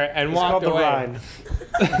finger and Called walked the away. Rhine.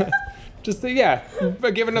 Just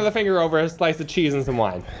but giving her the finger over a slice of cheese and some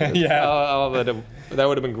wine. Yeah. That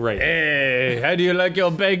would have been great. Hey, how do you like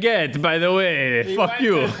your baguette, by the way? He Fuck went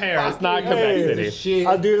you. to Paris, not Quebec City. She,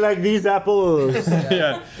 How do you like these apples?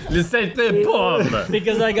 Yeah. Lisette pomme.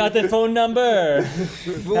 Because I got the phone number.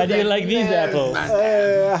 How do you like these apples?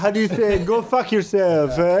 How do you say? Go fuck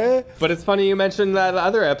yourself, eh? But it's funny you mentioned that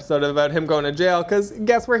other episode about him going to jail, because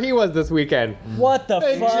guess where he was this weekend? What the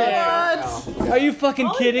fuck? What? Are you fucking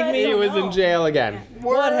kidding He me? was in jail again.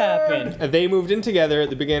 What happened? They moved in together at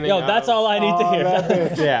the beginning Yo, that's all I need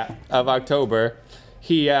to hear. of October.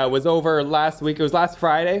 He was over last week. It was last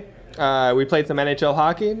Friday. We played some NHL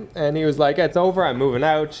hockey, and he was like, "It's over. I'm moving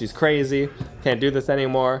out. She's crazy. Can't do this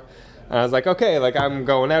anymore." And I was like, "Okay, like I'm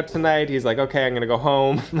going out tonight." He's like, "Okay, I'm gonna go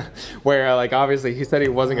home." Where like obviously he said he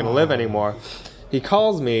wasn't gonna live anymore. He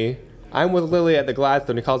calls me. I'm with Lily at the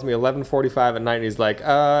Gladstone. He calls me 11:45 at night. And he's like,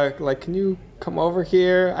 can you come over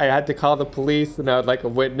here? I had to call the police, and I would like a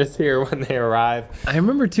witness here when they arrive." I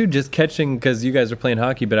remember too just catching, because you guys were playing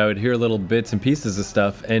hockey, but I would hear little bits and pieces of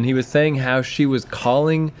stuff, and he was saying how she was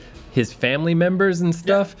calling his family members and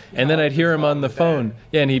stuff, and then I'd hear him on the phone.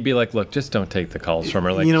 Yeah, and he'd be like, "Look, just don't take the calls from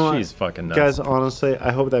her. Like, You know what? she's fucking nuts." Guys, honestly,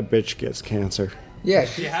 I hope that bitch gets cancer. yeah,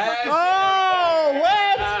 she Oh,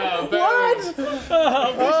 what?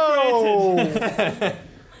 Oh,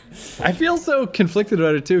 I feel so conflicted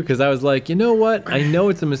about it too, because I was like, you know what? I know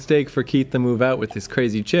it's a mistake for Keith to move out with this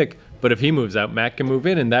crazy chick, but if he moves out, Matt can move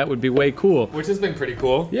in, and that would be way cool. Which has been pretty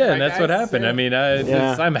cool. Yeah, Right, and that's what guys? happened. Yeah. I mean,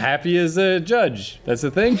 Yeah. I'm happy as a judge. That's the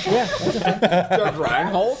thing. Yeah. Judge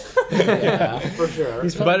Reinhold. Yeah, for sure.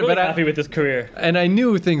 He's But- really but I- happy with his career. And I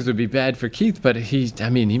knew things would be bad for Keith, but he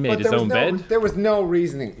made But his there was own bed. There was no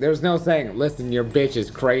reasoning. There was no saying, "Listen, your bitch is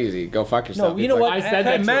crazy. Go fuck yourself." No, you He's know like, what? I said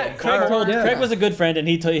that to Matt, him. Craig told. Yeah. Craig was a good friend, and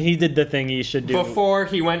he did the thing he should do. Before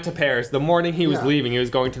he went to Paris, the morning he was Yeah. leaving, he was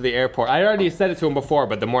going to the airport. I already said it to him before,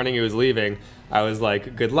 but the morning he was was leaving, I was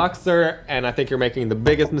like, "Good luck, sir," and I think you're making the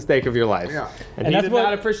biggest mistake of your life. Yeah. And And he that's did what-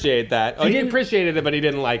 not appreciate that. Oh, he didn't- appreciated it, but he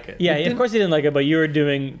didn't like it. Yeah, of course he didn't like it, but you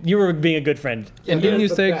were being a good friend. And didn't you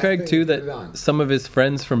the say, best Craig, thing too, you that could've done. some of his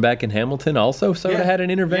friends from back in Hamilton also sort of had an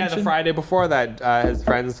Yeah, intervention? the Friday before that, his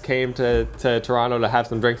friends came to Toronto to have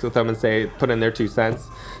some drinks with him and put in their 2 cents.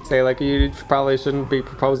 Say, like, you probably shouldn't be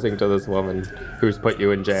proposing to this woman who's put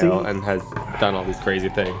you in jail See? and has done all these crazy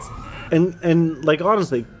things. And like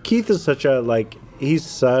honestly, Keith is such a he's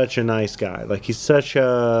such a nice guy. Like he's such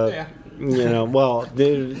a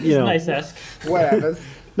Nice-esque. Whatever.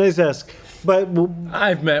 nice-esque. But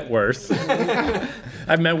I've met worse.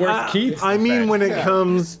 I've met worse Keiths. I in mean, fact. when it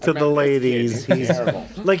comes to the ladies, he's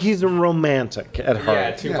he's a romantic at heart.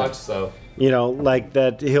 Yeah, too much so. Like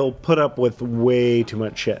that he'll put up with way too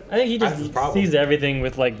much shit. I think he That's his just problem. sees everything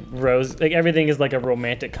with like rose. Like everything is like a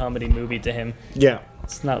romantic comedy movie to him. Yeah.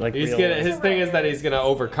 It's not like He's real. gonna. His thing is that he's gonna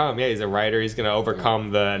overcome. Yeah, he's a writer. He's gonna overcome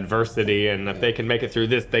the adversity, and if they can make it through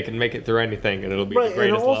this, they can make it through anything, and it'll be the Right, and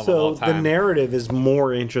greatest love of all also the time. narrative is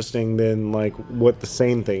more interesting than like what the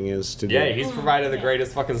same thing is to do. Yeah, he's provided the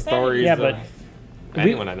greatest fucking stories. Yeah, but of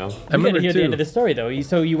anyone I know. I You gotta remember hear the too. end of the story though.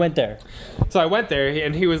 So you went there. So I went there,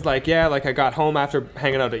 and he was like, "Yeah, like I got home after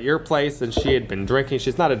hanging out at your place, and she had been drinking.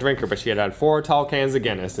 She's not a drinker, but she had had 4 tall cans of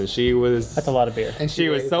Guinness, and she was That's a lot of beer. And she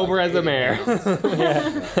was weighs sober like as a 80 mare,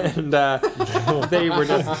 and they were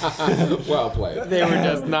just Well played. they were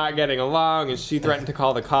just not getting along, and she threatened to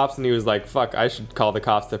call the cops, and he was like, "Fuck, I should call the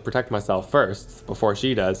cops to protect myself first before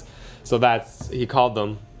she does." So he called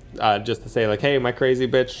them. Just to say like, hey, my crazy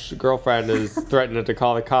bitch girlfriend is threatening to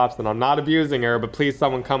call the cops, and I'm not abusing her, but please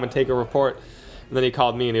someone come and take a report. And then he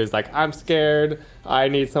called me, and he was like, I'm scared. I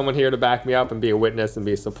need someone here to back me up and be a witness and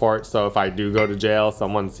be support. So if I do go to jail,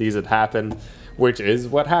 someone sees it happen, which is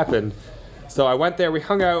what happened. So I went there. We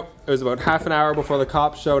hung out. It was about half an hour before the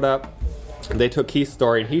cops showed up. They took Keith's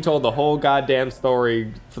story, and he told the whole goddamn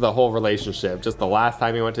story for the whole relationship. Just the last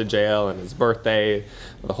time he went to jail and his birthday,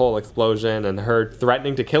 the whole explosion, and her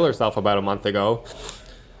threatening to kill herself about a month ago.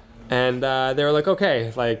 And they were like,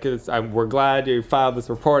 okay, like we're glad you filed this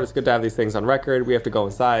report. It's good to have these things on record. We have to go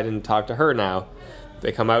inside and talk to her now.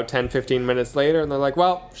 They come out 10, 15 minutes later, and they're like,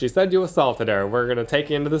 well, she said you assaulted her. We're going to take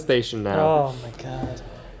you into the station now. Oh my god.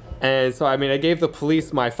 And so, I mean, I gave the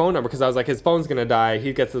police my phone number because I was like, his phone's going to die.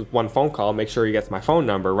 He gets his one phone call. Make sure he gets my phone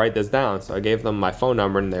number. Write this down. So I gave them my phone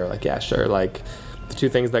number, and they were like, yeah, sure. Like, the 2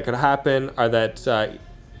 things that could happen are that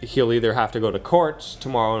he'll either have to go to court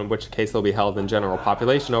tomorrow, in which case he'll be held in general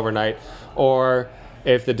population overnight, or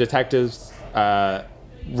if the detectives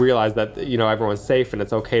realize that, everyone's safe and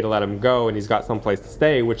it's okay to let him go and he's got someplace to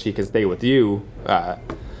stay, which he can stay with you,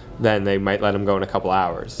 then they might let him go in a couple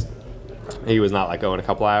hours. He was not let go in a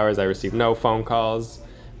couple hours. I received no phone calls.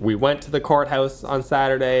 We went to the courthouse on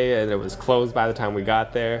Saturday, and it was closed by the time we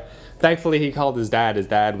got there. Thankfully, he called his dad. His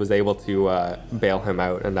dad was able to bail him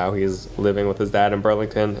out, and now he's living with his dad in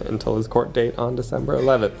Burlington until his court date on December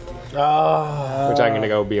 11th, which I'm going to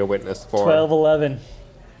go be a witness for. 12-11.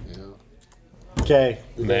 Okay.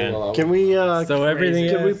 Man. Can we? So everything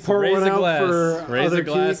Can we is pour raise one a out glass. for Raise other a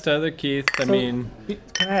glass Keith? to other Keith. I mean,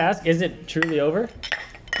 Can I ask? Is it truly over?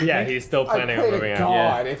 Yeah, he's still I planning pray on to moving out.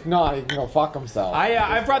 God. If not, he can go fuck himself.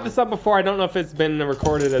 I've brought this up before. I don't know if it's been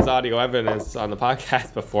recorded as audio evidence on the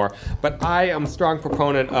podcast before, but I am a strong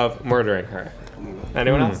proponent of murdering her.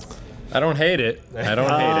 Anyone else? I don't hate it. I don't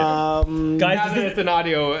hate Guys, Now is that this, it's an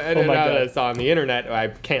audio, and my now God. that it's on the internet, I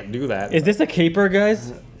can't do that. is this a caper,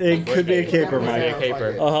 guys? It could be a caper, It's Mike. a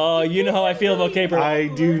caper. Oh, you know how I feel about caper. I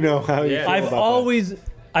do know how you Yeah. feel I've about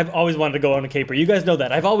always wanted to go on a caper. You guys know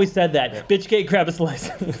that. I've always said that. Bitch cake, grab a slice.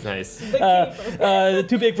 Nice.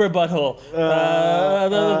 Too big for a butthole.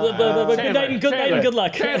 Good night and good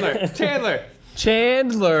luck. Chandler.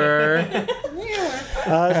 Chandler.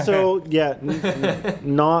 that. So yeah,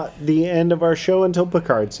 not the end of our show until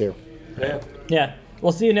Picard's here. Yeah.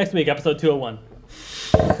 We'll see you next week, episode 201.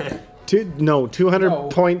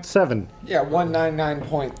 200.7. Yeah,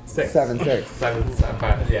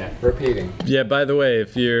 199.76. Yeah. Repeating. Yeah, by the way,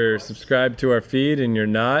 if you're subscribed to our feed and you're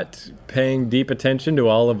not paying deep attention to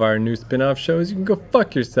all of our new spin-off shows, you can go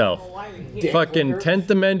fuck yourself. Fucking 10th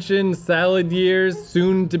Dimension, Salad Years,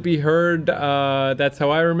 soon to be heard, That's How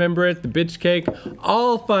I Remember It, The Bitch Cake,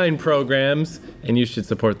 all fine programs, and you should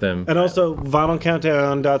support them. And also,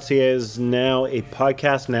 VinylCountdown.ca is now a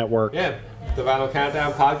podcast network. Yeah. The Final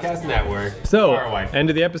Countdown Podcast Network. So, Far away. end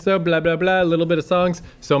of the episode, blah, blah, blah, a little bit of songs.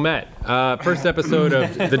 So, Matt, first episode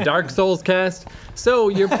of the Dark Souls cast. So,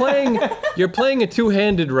 you're playing a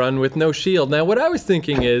two-handed run with no shield. Now, what I was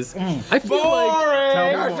thinking is, I feel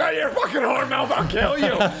like... Shut your fucking whore mouth, I'll kill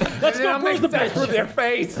you. Let's go make sex with your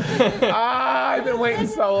face. I've been waiting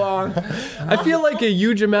so long. I feel like a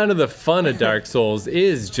huge amount of the fun of Dark Souls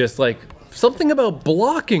is just like something about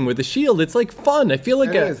blocking with a shield. It's like fun. I feel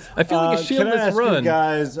like It is. a shieldless Can I ask run. you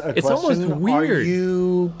guys a It's question? almost weird. Are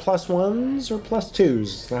you +1s or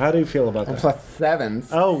 +2s? How do you feel about that? +7s.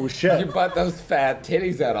 Oh You shit! butt those fat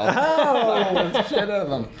titties out all the shit out of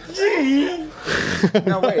them.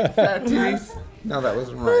 No, wait, fat titties? No, that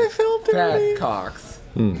wasn't right. Fat cocks.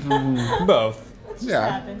 Both.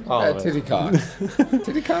 Yeah, happened. All fat of it. titty cocks.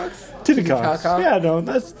 Titty cocks? Titty cocks. cock? Yeah, no,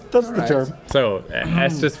 that's the right. term. So,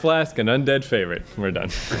 Estus Flask, an undead favorite. We're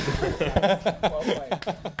done.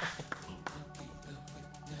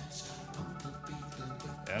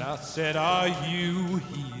 And I said, are you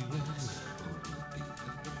healed?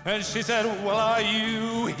 And she said, well, are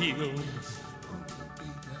you healed?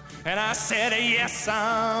 And I said, yes,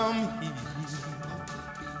 I'm healed.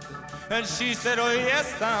 And she said, oh,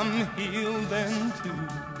 yes, I'm healed then too.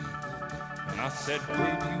 And I said,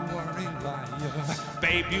 babe, you are a liar.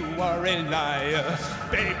 Babe, you are a liar.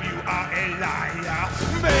 Babe, you are a liar.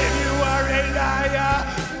 Babe, you are a liar.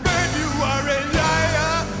 Babe, you are a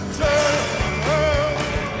liar.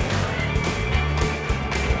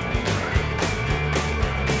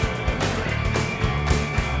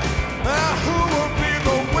 Who will be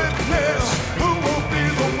the witness? Who will be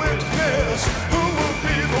the witness? Who will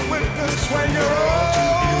be the witness when you're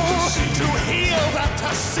all to heal that to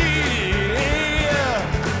see?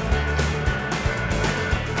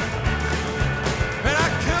 And I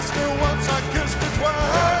kissed her once, I kissed her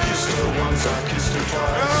twice. I kissed her once, I kissed her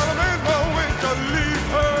twice. And I made my way to leave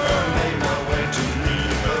her. I made my way to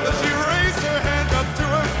leave her. She raised her hand up to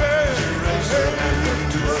her face. She raised her hand up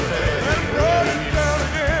to her face. And brought it down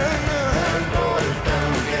again.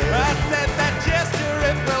 I said that gesture,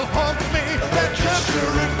 it will haunt me. That gesture,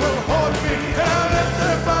 it will haunt me. And I left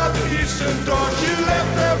her by the eastern door. She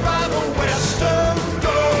left her by the western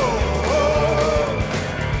door.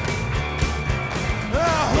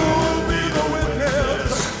 Who will be the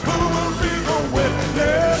witness? Who will be the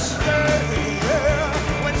witness? Yeah.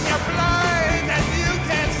 When you're blind and you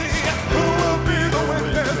can't see, who will be the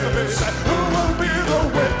witness? Who will be the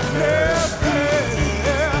witness?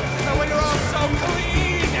 Yeah. And when you're all so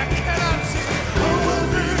clean you cannot see, who will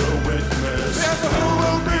be the witness? Yes, who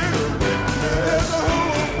will be the witness? Yes, who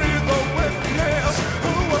will be the witness?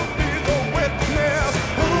 Who will be the witness?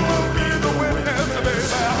 Who will be the witness, baby?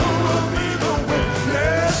 Who will be the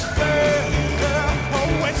witness? Yeah. Oh,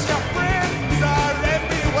 when your friends are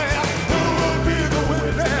everywhere, who will be the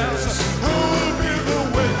witness? Who will be the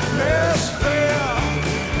witness?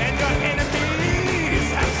 Yeah. And your enemies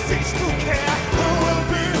have ceased to care. Who will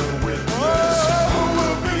be the witness? Oh, who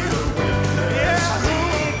will be the witness? Yeah, who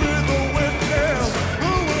will be the witness?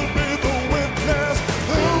 Who will be the witness?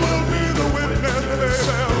 Who will be the witness, baby?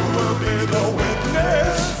 Who will be the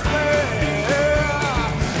witness? Yeah,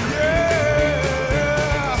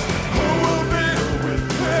 yeah. Who will be the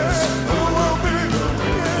witness? Who will be the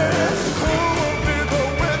witness? Who will be the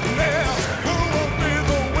witness? Who will be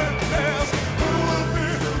the witness? Who will be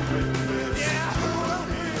the witness? Yeah, who will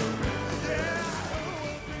be the witness? Yeah, who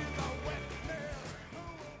will be the witness?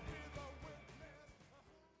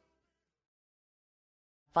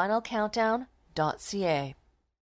 finalcountdown.ca